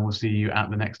 and we'll see you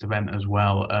at the next event as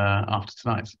well after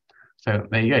tonight's. So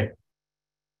there you go.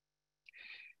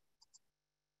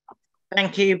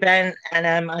 Thank you, Ben.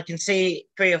 And I can see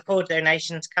 3 or 4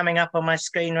 donations coming up on my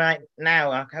screen right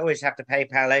now. I always have the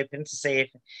PayPal open to see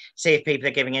if people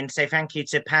are giving in. So thank you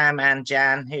to Pam and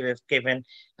Jan who have given,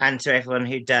 and to everyone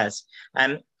who does.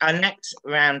 Our next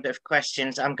round of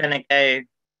questions, I'm going to go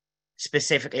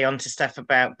specifically onto stuff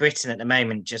about Britain at the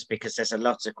moment, just because there's a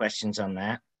lot of questions on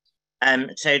that.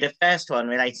 So the first one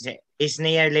related to, is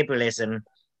neoliberalism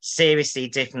seriously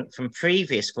different from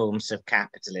previous forms of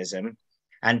capitalism?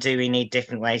 And do we need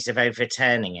different ways of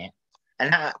overturning it?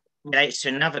 And that relates to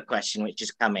another question which has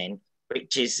come in,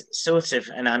 which is sort of,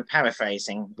 and I'm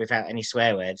paraphrasing without any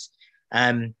swear words,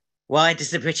 why does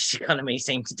the British economy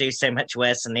seem to do so much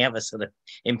worse than the other sort of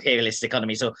imperialist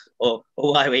economies, or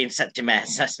why are we in such a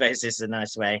mess? I suppose is a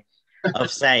nice way of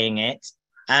saying it.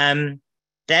 Then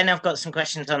I've got some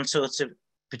questions on sort of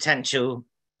potential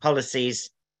policies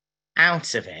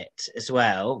out of it as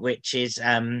well, which is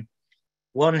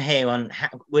one here on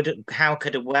how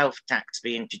could a wealth tax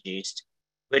be introduced?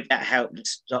 Would that help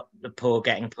stop the poor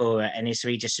getting poorer, and is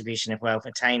redistribution of wealth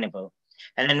attainable?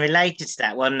 And then related to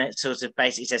that, one that sort of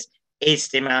basically says, is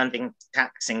demanding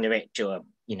taxing the rich, or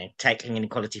taking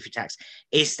inequality for tax,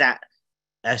 is that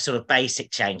a sort of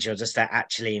basic change, or does that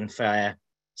actually infer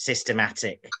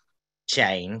systematic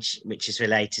change, which is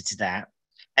related to that?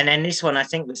 And then this one, I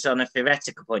think, was on a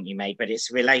theoretical point you made, but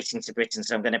it's relating to Britain,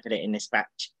 so I'm going to put it in this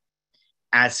batch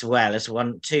as well as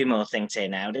 2 more things here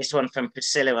now. This one from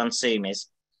Priscilla on Zoom is,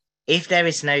 if there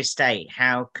is no state,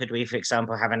 how could we, for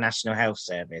example, have a national health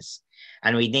service?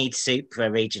 And we need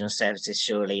supra-regional services,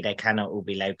 surely. They cannot all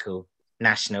be local.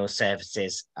 National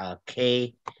services are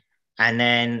key. And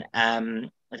then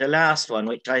the last one,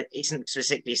 which isn't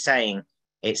specifically saying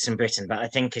it's from Britain, but I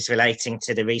think is relating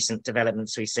to the recent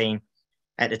developments we've seen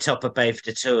at the top of both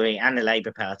the Tory and the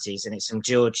Labour parties. And it's from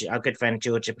Georgia, our good friend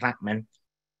Georgia Plattman,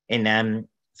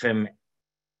 from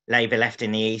Labour Left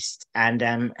in the East. And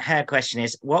her question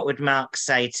is, what would Marx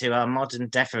say to our modern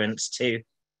deference to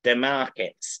the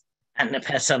markets and the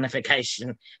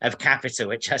personification of capital,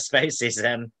 which I suppose is,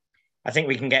 I think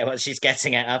we can get what she's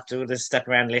getting at after all the stuff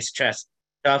around Liz Truss.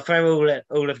 So I'll throw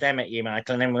all of them at you,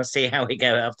 Michael, and then we'll see how we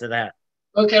go after that.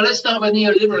 Okay, let's start with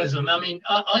neoliberalism. I mean,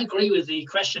 I agree with the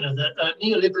questioner that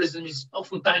neoliberalism is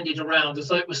often bandied around as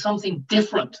though it was something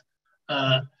different.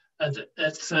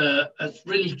 That's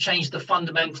really changed the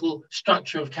fundamental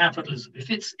structure of capitalism. If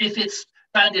it's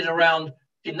banded around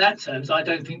in that terms, I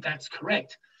don't think that's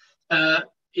correct.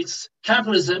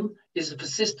 Capitalism is a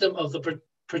system of the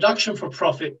production for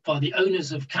profit by the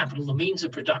owners of capital, the means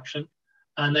of production,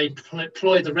 and they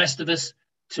employ the rest of us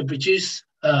to produce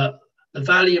the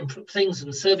value of things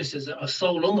and services that are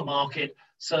sold on the market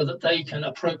so that they can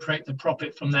appropriate the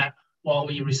profit from that while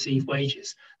we receive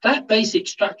wages. That basic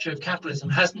structure of capitalism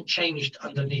hasn't changed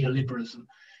under neoliberalism,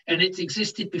 and it's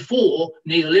existed before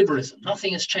neoliberalism.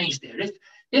 Nothing has changed there.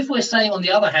 If we're saying, on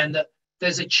the other hand, that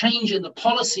there's a change in the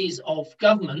policies of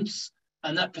governments,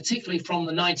 and that particularly from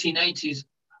the 1980s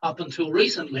up until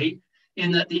recently,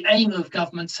 in that the aim of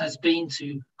governments has been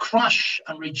to crush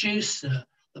and reduce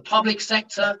the public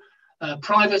sector,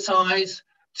 privatize,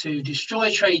 to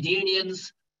destroy trade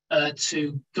unions,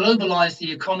 to globalize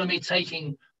the economy,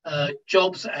 taking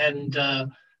jobs and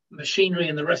machinery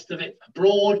and the rest of it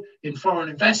abroad in foreign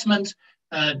investment,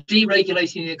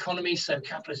 deregulating the economy so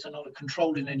capitalists are not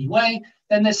controlled in any way,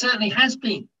 then there certainly has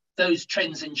been those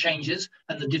trends and changes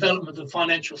and the development of the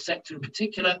financial sector in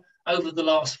particular over the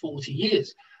last 40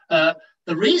 years. The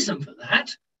reason for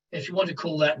that, if you want to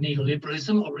call that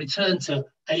neoliberalism, or return to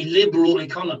a liberal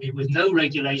economy with no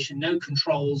regulation, no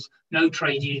controls, no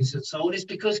trade unions and so on, is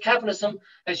because capitalism,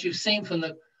 as you've seen from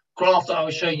the graph that I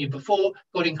was showing you before,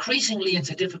 got increasingly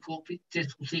into difficulty,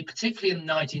 particularly in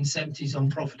the 1970s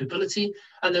on profitability,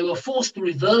 and they were forced to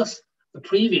reverse the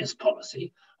previous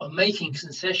policy of making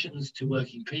concessions to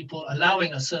working people,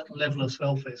 allowing a certain level of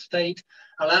welfare state,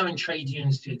 allowing trade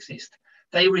unions to exist.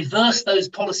 They reversed those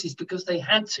policies because they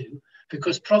had to,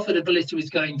 because profitability was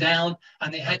going down,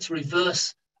 and they had to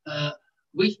reverse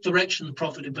which direction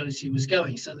profitability was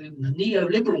going. So the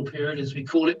neoliberal period, as we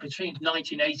call it, between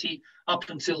 1980 up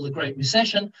until the Great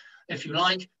Recession, if you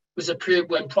like, was a period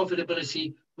when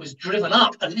profitability was driven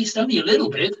up, at least only a little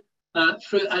bit,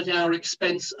 through at our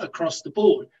expense across the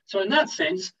board. So in that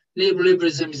sense,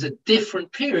 neoliberalism is a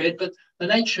different period, but the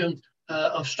nature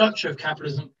of structure of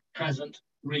capitalism hasn't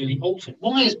really altered.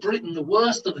 Why is Britain the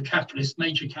worst of the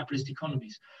major capitalist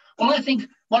economies? Well, I think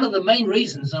one of the main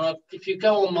reasons, and if you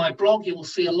go on my blog, you will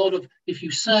see a lot of, if you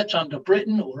search under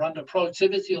Britain or under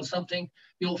productivity or something,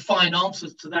 you'll find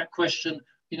answers to that question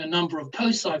in a number of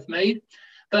posts I've made.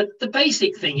 But the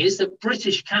basic thing is that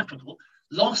British capital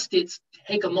lost its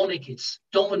hegemonic, its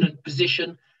dominant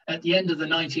position at the end of the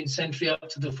 19th century up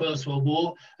to the First World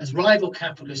War, as rival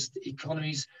capitalist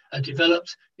economies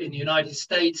developed in the United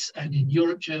States and in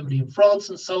Europe, Germany and France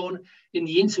and so on. In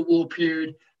the interwar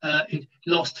period, it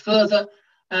lost further.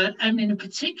 And in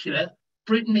particular,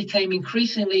 Britain became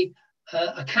increasingly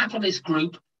a capitalist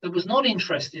group that was not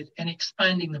interested in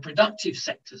expanding the productive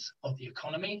sectors of the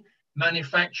economy,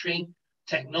 manufacturing,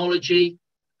 technology,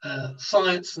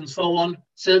 science and so on,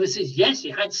 services. Yes,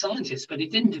 it had scientists, but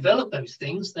it didn't develop those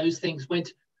things. Those things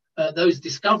went, those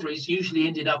discoveries usually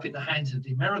ended up in the hands of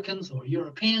the Americans or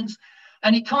Europeans,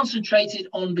 and it concentrated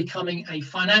on becoming a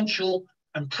financial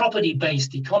and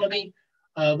property-based economy,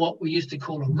 what we used to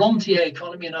call a rentier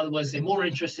economy. In other words, they're more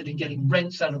interested in getting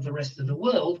rents out of the rest of the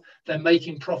world than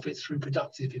making profits through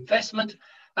productive investment.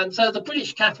 And so the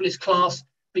British capitalist class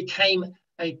became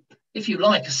a, if you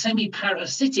like, a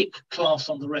semi-parasitic class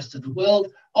on the rest of the world,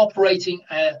 operating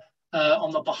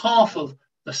on the behalf of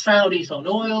the Saudis on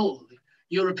oil, or the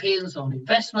Europeans on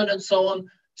investment and so on,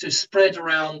 to spread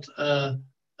around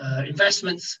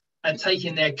investments and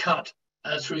taking their cut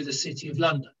through the City of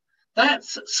London. That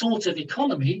sort of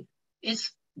economy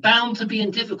is bound to be in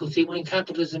difficulty when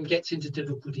capitalism gets into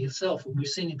difficulty itself. And we've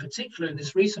seen in particular in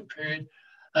this recent period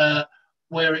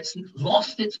where it's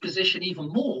lost its position even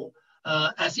more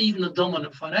as even the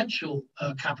dominant financial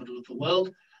capital of the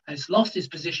world, and it's lost its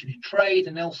position in trade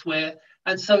and elsewhere.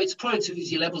 And so its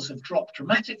productivity levels have dropped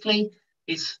dramatically.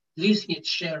 It's losing its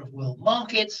share of world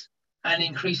markets, and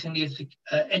increasingly it's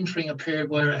entering a period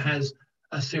where it has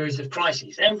a series of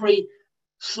crises. Every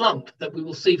slump that we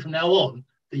will see from now on,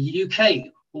 the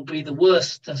UK will be the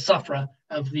worst sufferer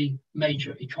of the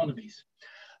major economies.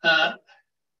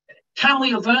 Can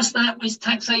we reverse that with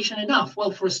taxation enough?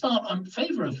 Well, for a start, I'm in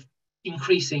favour of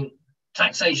increasing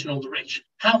taxation on the rich.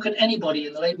 How can anybody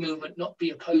in the labour movement not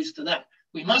be opposed to that?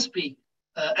 We must be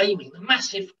aiming the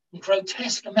massive and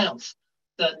grotesque amounts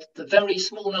that the very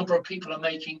small number of people are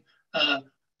making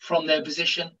from their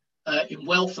position in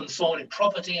wealth and so on, in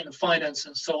property and in finance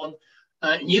and so on,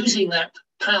 using that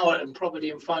power and property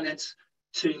and finance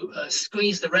to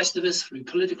squeeze the rest of us through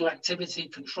political activity,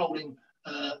 controlling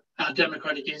our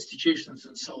democratic institutions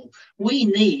and so on. We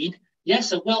need,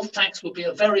 yes, a wealth tax would be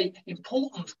a very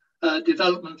important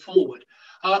development forward.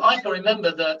 I can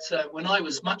remember that when I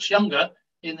was much younger,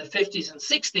 in the 50s and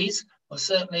 60s, or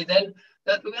certainly then,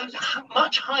 that we had a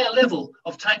much higher level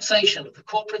of taxation of the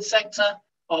corporate sector,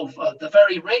 of the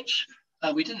very rich.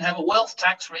 We didn't have a wealth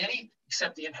tax really,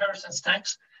 except the inheritance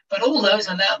tax, but all those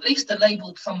are now at least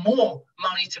enabled some more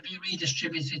money to be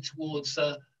redistributed towards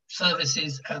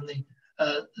services and the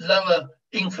lower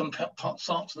income parts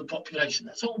of the population.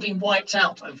 That's all been wiped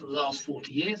out over the last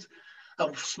 40 years.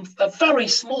 A very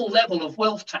small level of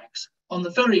wealth tax on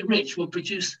the very rich will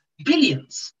produce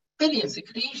billions. It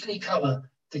could easily cover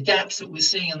the gaps that we're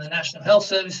seeing in the National Health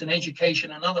Service and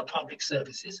education and other public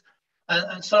services.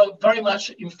 And so very much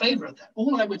in favour of that.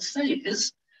 All I would say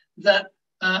is that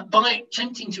by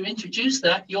attempting to introduce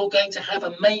that, you're going to have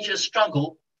a major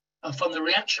struggle from the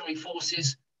reactionary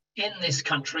forces in this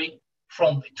country,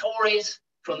 from the Tories,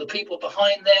 from the people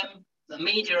behind them, the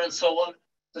media and so on.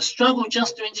 The struggle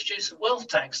just to introduce a wealth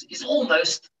tax is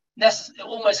almost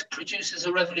produces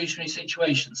a revolutionary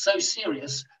situation. So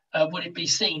serious would it be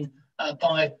seen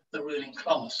by the ruling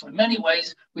class. So in many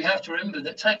ways, we have to remember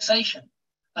that taxation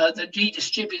that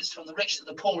redistributes from the rich to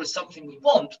the poor is something we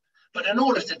want. But in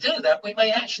order to do that, we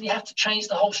may actually have to change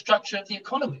the whole structure of the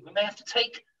economy. We may have to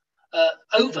take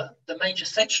over the major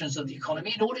sections of the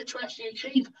economy in order to actually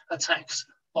achieve a tax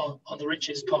on the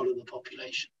richest part of the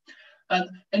population. And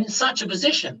in such a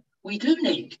position, we do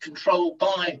need control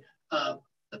by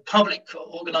the public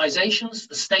organizations,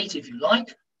 the state, if you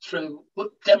like, through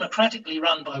democratically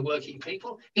run by working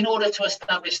people, in order to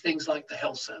establish things like the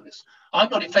health service. I'm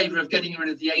not in favor of getting rid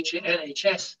of the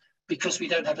NHS because we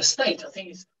don't have a state. I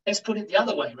think let's put it the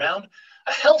other way around.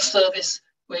 A health service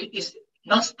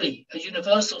must be a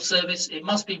universal service. It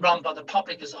must be run by the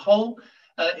public as a whole.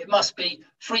 It must be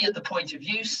free at the point of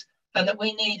use, and that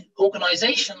we need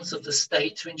organizations of the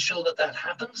state to ensure that that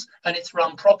happens, and it's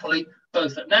run properly,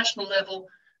 both at national level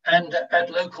and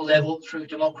at local level through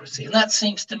democracy. And that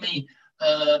seems to me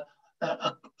a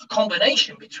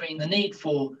combination between the need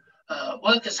for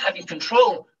workers having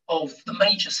control of the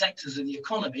major sectors of the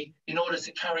economy in order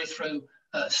to carry through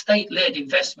state-led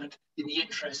investment in the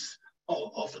interests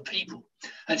of the people,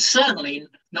 and certainly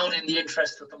not in the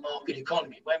interest of the market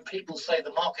economy. When people say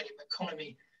the market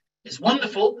economy is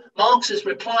wonderful, Marx's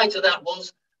reply to that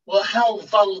was, well, how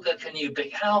vulgar can you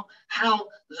be? How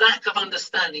lack of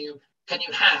understanding can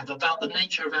you have about the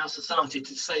nature of our society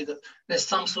to say that there's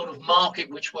some sort of market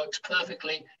which works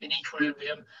perfectly in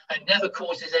equilibrium and never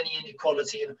causes any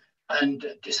inequality and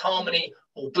disharmony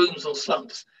or booms or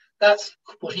slumps? That's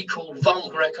what he called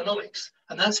vulgar economics.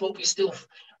 And that's what we still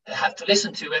have to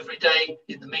listen to every day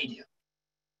in the media.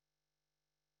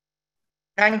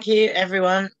 Thank you,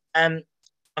 everyone. I'm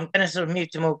going to sort of move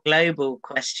to more global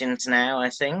questions now, I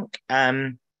think.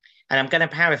 And I'm going to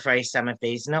paraphrase some of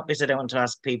these, not because I don't want to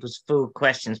ask people's full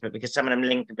questions, but because some of them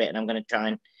link a bit and I'm going to try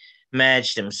and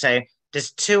merge them. So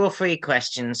there's 2 or 3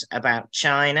 questions about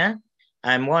China.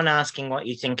 One asking what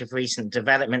you think of recent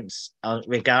developments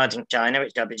regarding China,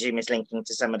 which I presume is linking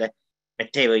to some of the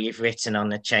material you've written on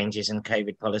the changes in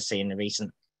COVID policy and the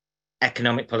recent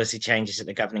economic policy changes at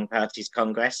the governing party's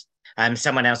Congress.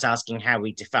 Someone else asking how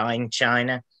we define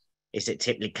China. Is it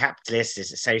typically capitalist?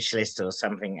 Is it socialist or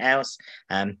something else?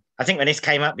 I think when this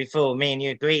came up before, me and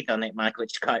you agreed on it, Michael,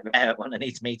 which is quite rare at one of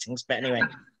these meetings. But anyway,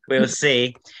 we'll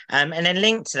see. And then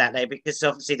linked to that, though, because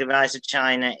obviously the rise of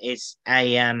China is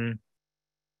a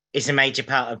major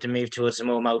part of the move towards a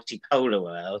more multipolar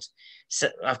world. So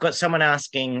I've got someone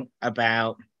asking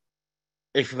about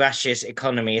if Russia's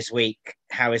economy is weak,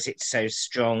 how is it so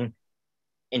strong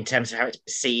in terms of how it's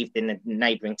perceived in the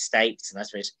neighbouring states? And I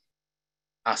suppose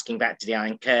asking back to the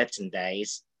Iron Curtain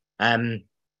days.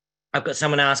 I've got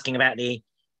someone asking about the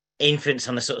influence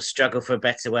on the sort of struggle for a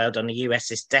better world on the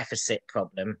US's deficit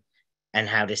problem and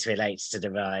how this relates to the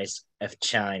rise of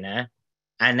China.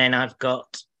 And then I've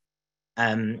got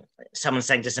someone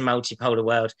saying, does a multipolar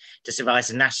world, does the rise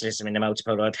of nationalism in the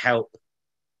multipolar world help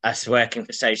us working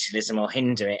for socialism or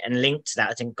hinder it? And linked to that,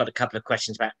 I think I've got a couple of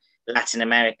questions about Latin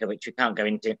America, which we can't go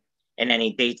into in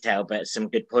any detail, but some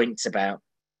good points about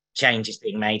changes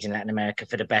being made in Latin America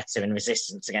for the better and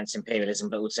resistance against imperialism,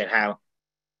 but also how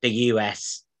the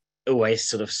US always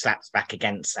sort of slaps back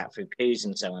against that through coups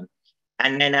and so on.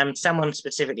 And then someone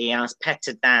specifically asked,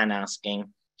 Petter Dan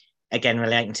asking, again,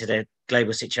 relating to the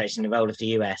global situation, the role of the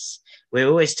US. We're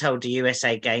always told the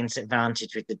USA gains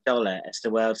advantage with the dollar as the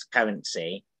world's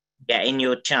currency, yet in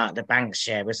your chart, the bank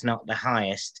share was not the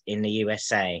highest in the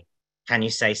USA. Can you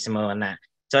say some more on that?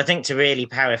 So I think to really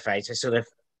paraphrase, we're sort of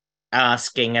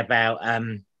asking about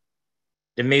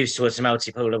the moves towards a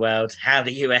multipolar world, how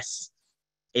the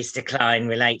US's decline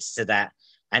relates to that,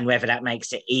 and whether that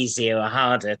makes it easier or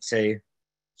harder to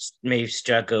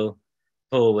struggle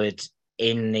forward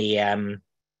in the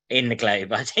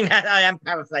globe. I think that I am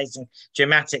paraphrasing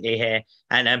dramatically here,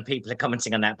 and people are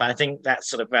commenting on that, but I think that's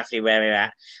sort of roughly where we're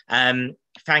at.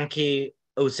 Thank you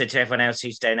also to everyone else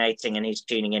who's donating and who's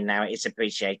tuning in now. It's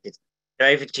appreciated. So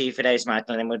over to you for those,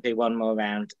 Michael, and then we'll do one more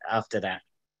round after that.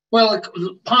 Well,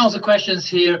 piles of questions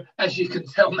here. As you can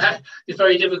tell, Matt, it's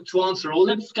very difficult to answer all.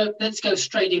 Let's go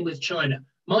straight in with China.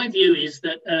 My view is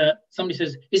that somebody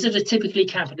says, is it a typically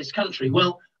capitalist country?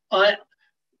 Well, I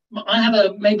have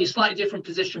a maybe slightly different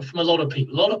position from a lot of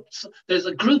people. There's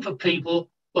a group of people,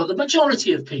 well, the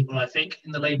majority of people, I think,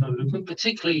 in the labour movement,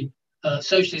 particularly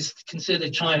socialists,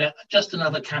 consider China just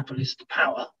another capitalist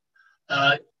power,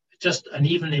 just an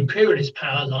even imperialist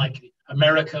power like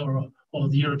America or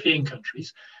the European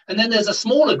countries. And then there's a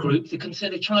smaller group that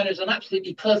consider China as an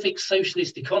absolutely perfect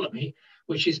socialist economy,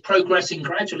 which is progressing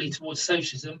gradually towards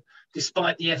socialism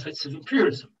despite the efforts of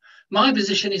imperialism. My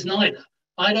position is neither.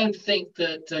 I don't think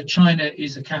that China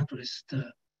is a capitalist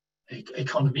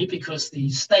economy because the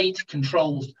state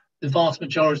controls the vast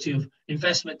majority of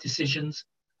investment decisions,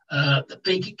 the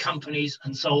big companies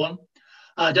and so on.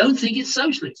 I don't think it's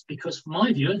socialist because, from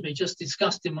my view, as we just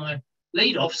discussed in my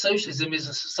lead-off, socialism is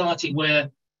a society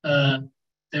where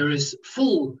there is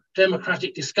full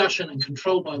democratic discussion and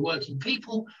control by working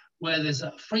people, where there's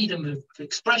a freedom of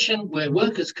expression, where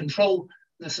workers control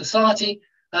the society.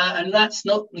 And that's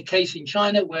not the case in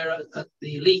China, where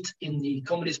the elite in the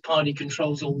Communist Party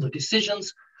controls all the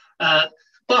decisions.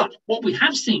 But what we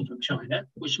have seen from China,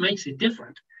 which makes it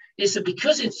different, is that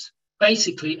because it's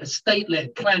basically a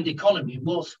state-led planned economy,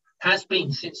 has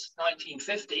been since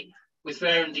 1950, with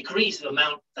varying degrees of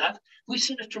amount of that, we've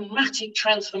seen a dramatic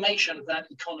transformation of that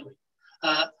economy.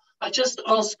 I just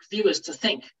ask viewers to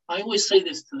think, I always say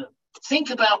this to them,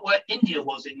 think about where India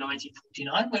was in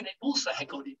 1949, when it also had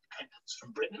got independence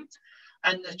from Britain,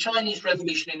 and the Chinese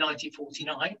Revolution in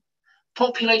 1949.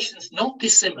 Populations not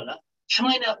dissimilar,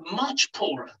 China much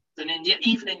poorer than India,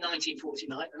 even in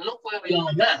 1949. And look where we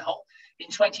are now in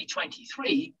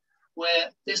 2023, where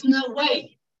there's no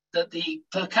way that the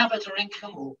per capita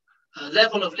income or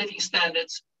level of living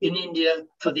standards in India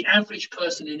for the average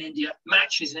person in India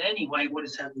matches in any way what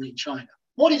is happening in China.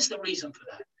 What is the reason for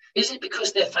that? Is it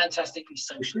because they're fantastically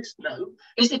socialist? No.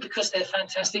 Is it because they're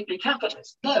fantastically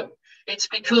capitalist? No. It's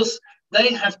because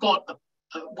they have got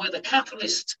where the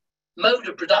capitalist mode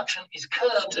of production is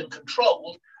curbed and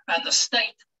controlled, and the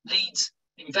state leads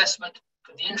investment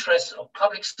for the interests of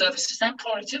public services and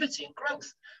productivity and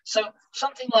growth. So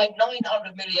something like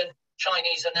 900 million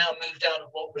Chinese are now moved out of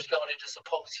what was regarded as a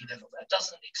poverty level. That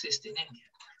doesn't exist in India.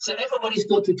 So everybody's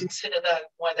got to consider that,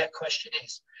 why that question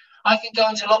is. I can go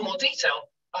into a lot more detail.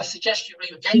 I suggest you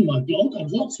read again my blog. I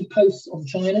have lots of posts on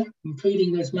China,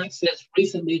 including, as Max says,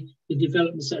 recently the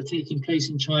developments that are taking place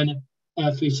in China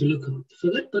for you to look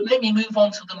at. But let me move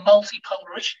on to the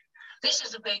multipolar issue. This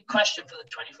is a big question for the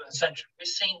 21st century. We've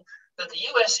seen that the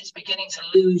US is beginning to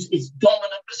lose its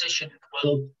dominant position in the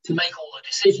world to make all the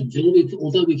decisions.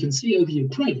 Although we can see over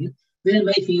Ukraine, they're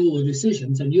making all the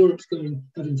decisions and Europe's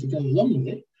having to go along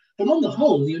with it. But on the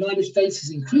whole, the United States has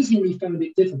increasingly found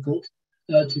it difficult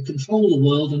to control the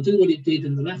world and do what it did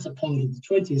in the latter part of the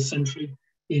 20th century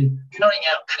in carrying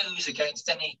out coups against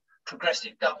any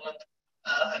progressive government,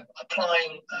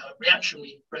 applying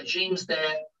reactionary regimes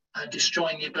there,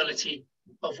 destroying the ability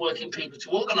of working people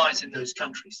to organize in those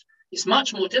countries. It's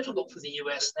much more difficult for the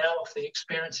US now of the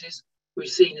experiences we've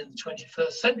seen in the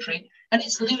 21st century, and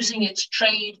it's losing its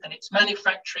trade and its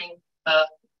manufacturing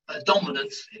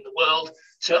dominance in the world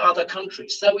to other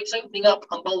countries. So it's opening up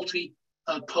a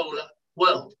multi-polar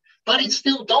world, but it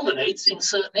still dominates in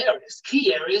certain areas.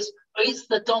 Key areas, it's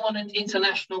the dominant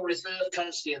international reserve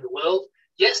currency in the world.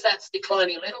 Yes, that's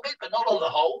declining a little bit, but not on the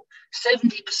whole.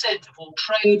 70% of all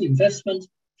trade, investment,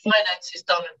 finance is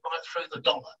done through the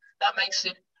dollar. That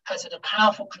has a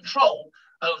powerful control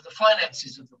over the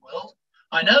finances of the world.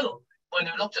 I know when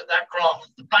we looked at that graph,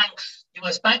 the banks,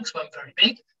 US banks weren't very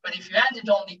big, but if you added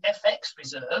on the FX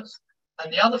reserves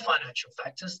and the other financial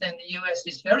factors, then the US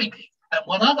is very big. And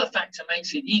one other factor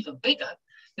makes it even bigger,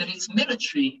 that its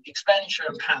military expenditure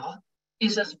and power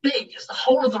is as big as the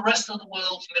whole of the rest of the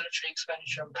world's military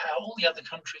expenditure and power, all the other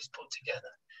countries put together.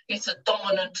 It's a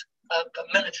dominant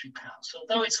military power. So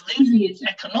although it's losing its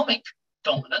economic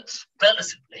dominance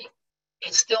relatively,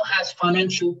 it still has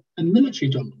financial and military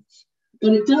dominance.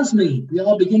 But it does mean we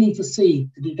are beginning to see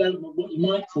the development of what you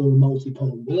might call a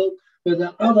multipolar world, where there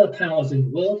are other powers in the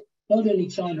world, not only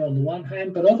China on the one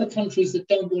hand, but other countries that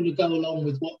don't want to go along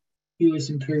with what US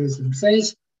imperialism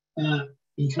says,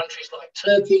 in countries like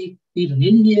Turkey, even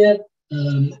India,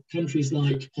 countries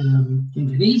like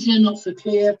Indonesia, not so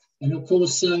clear, and of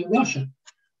course Russia.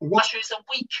 Russia is a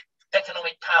weak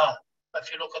economic power,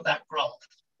 if you look at that graph.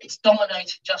 It's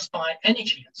dominated just by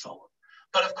energy and so on.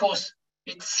 But of course,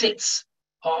 it sits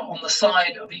on the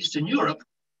side of Eastern Europe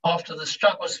after the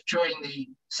struggles during the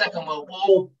Second World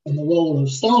War and the role of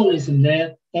Stalinism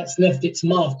there. That's left its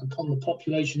mark upon the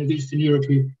population of Eastern Europe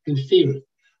who fear it.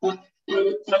 I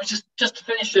was just to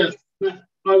finish,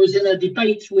 I was in a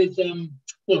debate with, I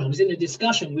was in a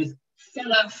discussion with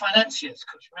fellow financiers,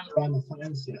 because remember I'm a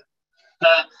financier,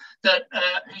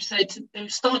 who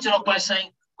started off by saying,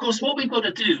 of course, what we've got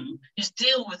to do is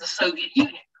deal with the Soviet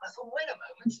Union. I thought, wait a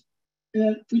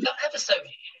moment, we don't have a Soviet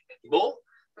Union anymore.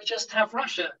 We just have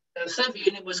Russia. The Soviet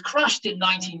Union was crushed in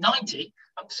 1990,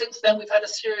 and since then we've had a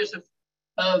series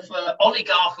of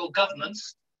oligarchical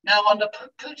governments now under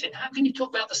Putin. How can you talk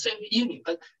about the Soviet Union?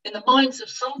 But in the minds of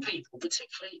some people,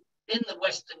 particularly in the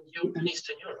Western Europe and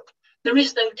Eastern Europe, there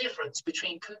is no difference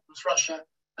between Putin's Russia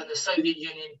and the Soviet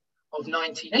Union of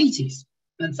 1980s,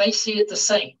 and they see it the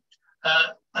same.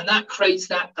 And that creates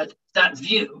that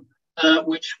view,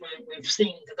 which we've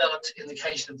seen developed in the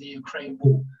case of the Ukraine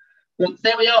war. Well,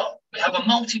 there we are. We have a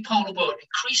multipolar world,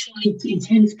 increasingly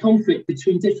intense conflict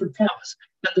between different powers.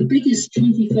 But the biggest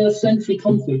 21st century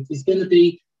conflict is going to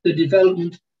be the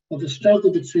development of the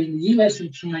struggle between the US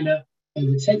and China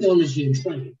over technology and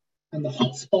trade. And the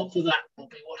hot spot for that will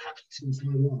be what happens in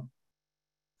Taiwan.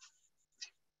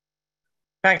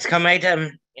 Thanks, comrade.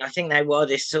 I think they were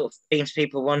this sort of themes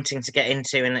people wanting to get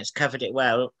into, and it's covered it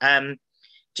well.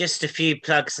 Just a few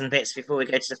plugs and bits before we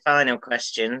go to the final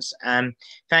questions.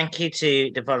 Thank you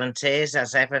to the volunteers,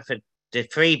 as ever, for the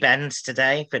free bends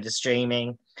today, for the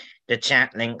streaming, the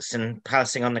chat links, and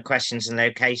passing on the questions and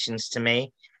locations to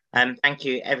me. Thank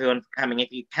you, everyone, for coming.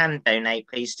 If you can donate,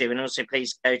 please do. And also,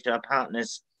 please go to our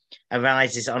partners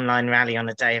Arise's online rally on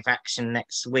a day of action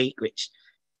next week, which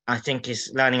I think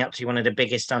is lining up to be one of the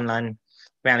biggest online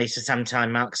rallies for some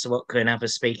time. Mark Sawatka and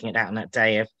others speaking at that on that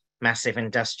day of massive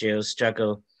industrial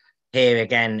struggle here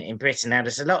again in Britain. Now,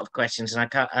 there's a lot of questions, and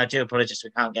I do apologise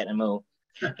we can't get them all.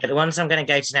 But the ones I'm going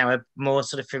to go to now are more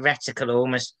sort of theoretical or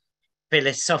almost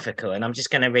philosophical, and I'm just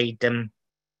going to read them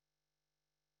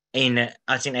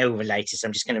I think they're all related, so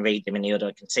I'm just going to read them in the order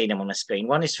I can see them on the screen.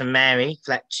 One is from Mary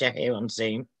Fletcher here on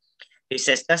Zoom, who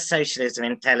says, does socialism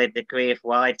entail a degree of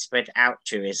widespread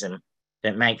altruism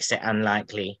that makes it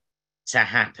unlikely to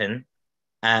happen?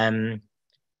 Very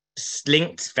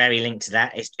linked to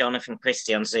that is Jonathan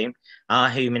Christie on Zoom. Are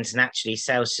humans naturally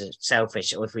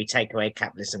selfish, or if we take away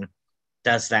capitalism,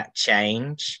 does that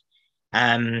change?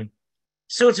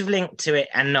 Sort of linked to it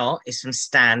and not is from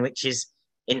Stan, which is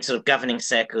in sort of governing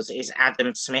circles. Is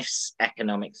Adam Smith's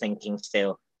economic thinking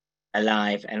still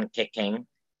alive and kicking?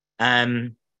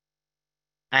 And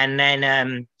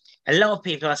then a lot of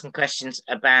people asking questions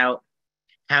about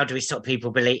how do we stop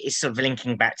people believe, it's sort of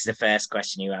linking back to the first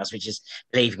question you asked, which is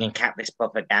believing in capitalist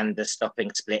propaganda, stopping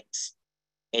splits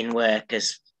in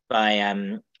workers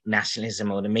by nationalism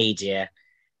or the media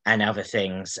and other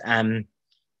things.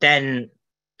 Then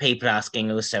people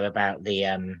asking also about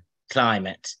the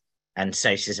climate and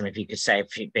socialism, if you could say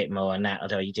a bit more on that,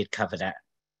 although you did cover that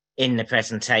in the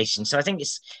presentation. So I think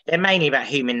they're mainly about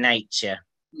human nature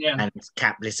and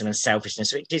capitalism and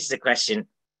selfishness, which is the question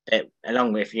that,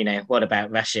 along with, what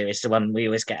about Russia, is the one we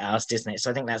always get asked, isn't it?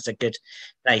 So I think that's a good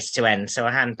place to end. So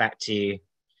I'll hand back to you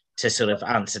to sort of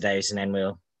answer those, and then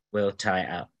we'll tie it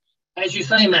up. As you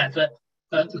say, Matt,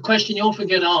 the question you often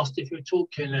get asked if you're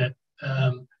talking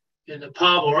in a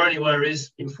pub or anywhere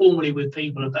is informally with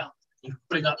people about, you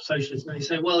bring up socialism, and they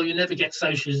say, well, you never get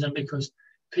socialism because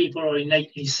people are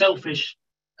innately selfish.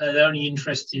 They're only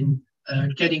interested in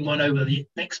getting one over the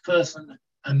next person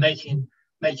and making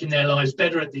their lives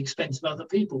better at the expense of other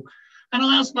people. And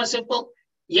I asked myself, well,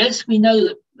 yes, we know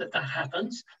that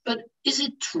happens, but is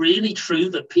it really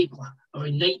true that people are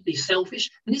innately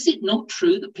selfish? And is it not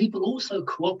true that people also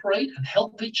cooperate and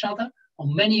help each other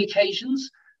on many occasions,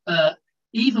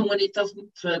 even when it doesn't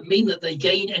mean that they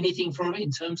gain anything from it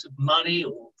in terms of money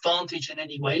or advantage in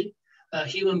any way?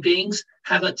 Human beings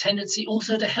have a tendency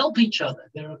also to help each other.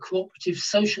 They're a cooperative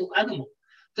social animal.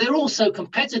 They're also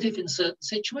competitive in certain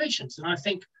situations. And I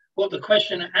think what the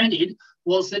question added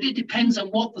was that it depends on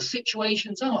what the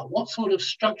situations are, what sort of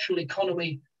structural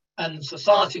economy and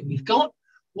society we've got,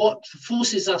 what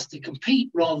forces us to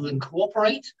compete rather than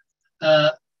cooperate,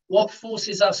 what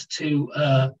forces us to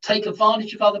take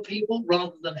advantage of other people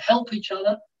rather than help each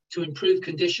other to improve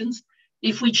conditions.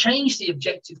 If we change the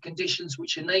objective conditions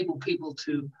which enable people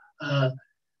to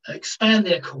expand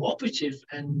their cooperative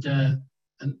and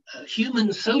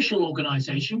human social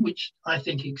organization, which I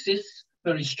think exists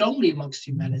very strongly amongst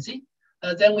humanity,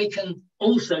 then we can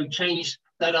also change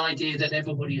that idea that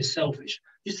everybody is selfish.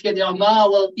 Just to get the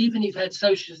well, even if you've had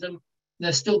socialism,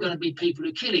 there's still going to be people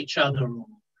who kill each other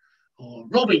or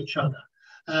rob each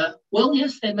other. Well,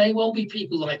 yes, there may well be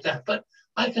people like that, but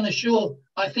I think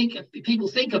if people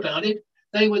think about it,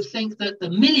 they would think that the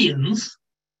millions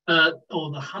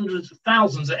or the hundreds of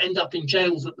thousands that end up in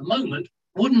jails at the moment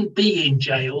wouldn't be in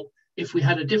jail if we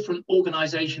had a different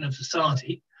organization of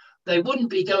society. They wouldn't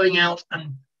be going out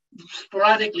and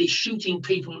sporadically shooting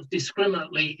people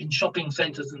discriminately in shopping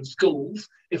centres and schools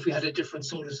if we had a different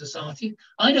sort of society.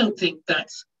 I don't think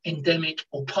that's endemic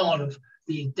or part of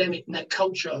the endemic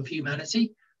culture of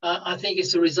humanity. I think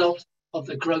it's a result of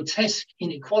the grotesque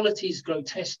inequalities,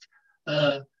 grotesque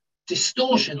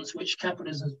distortions which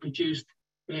capitalism has produced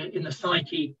in the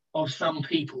psyche of some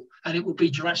people, and it will be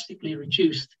drastically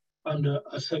reduced under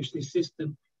a socialist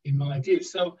system, in my view.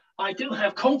 So I do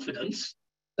have confidence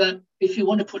that, if you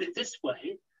want to put it this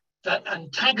way, that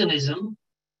antagonism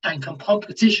and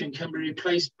competition can be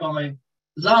replaced by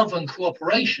love and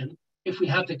cooperation if we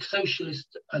have the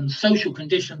socialist and social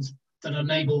conditions that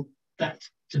enable that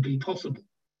to be possible.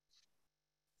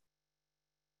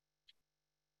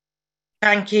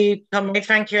 Thank you, Tommy.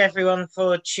 Thank you, everyone,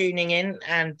 for tuning in,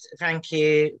 and thank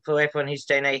you for everyone who's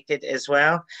donated as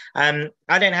well. I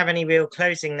don't have any real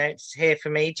closing notes here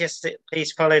for me. Just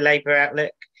please follow Labour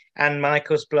Outlook and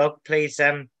Michael's blog. Please,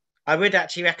 I would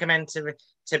actually recommend to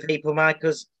people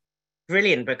Michael's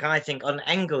brilliant book, I think, on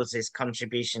Engels'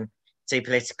 contribution to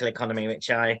political economy,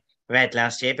 which I read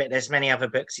last year. But there's many other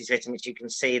books he's written, which you can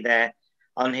see there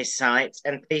on his site.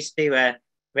 And please do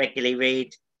regularly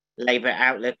read Labour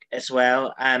Outlook as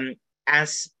well.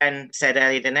 As Ben said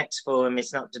earlier, the next forum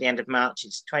is not to the end of March.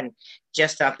 It's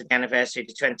just after the anniversary of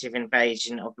the 20th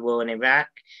invasion of the war in Iraq,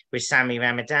 with Sami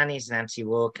Ramadani, an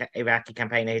anti-war Iraqi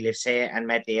campaigner who lives here, and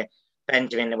Medhi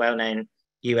Benjamin, the well-known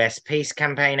US peace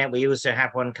campaigner. We also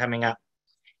have one coming up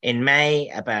in May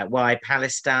about why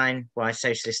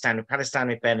socialists stand with Palestine,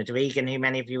 with Bernard Regan, who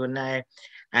many of you will know.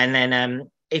 And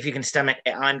then if you can stomach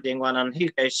it, I'm doing one on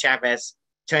Hugo Chavez,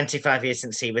 25 years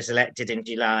since he was elected in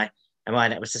July, and why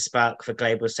that was the spark for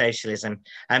global socialism.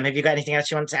 Have you got anything else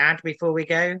you want to add before we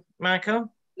go,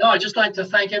 Michael? No, I'd just like to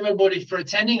thank everybody for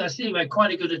attending. I see we had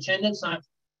quite a good attendance. I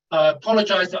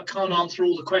apologise that I can't answer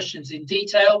all the questions in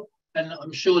detail, and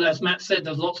I'm sure, as Matt said,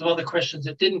 there's lots of other questions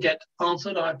that didn't get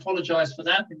answered. I apologise for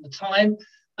that in the time,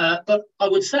 but I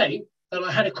would say that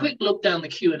I had a quick look down the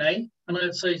Q&A, and I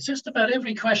would say just about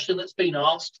every question that's been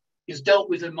asked is dealt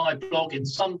with in my blog in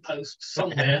some post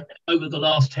somewhere over the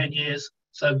last 10 years.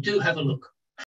 So do have a look.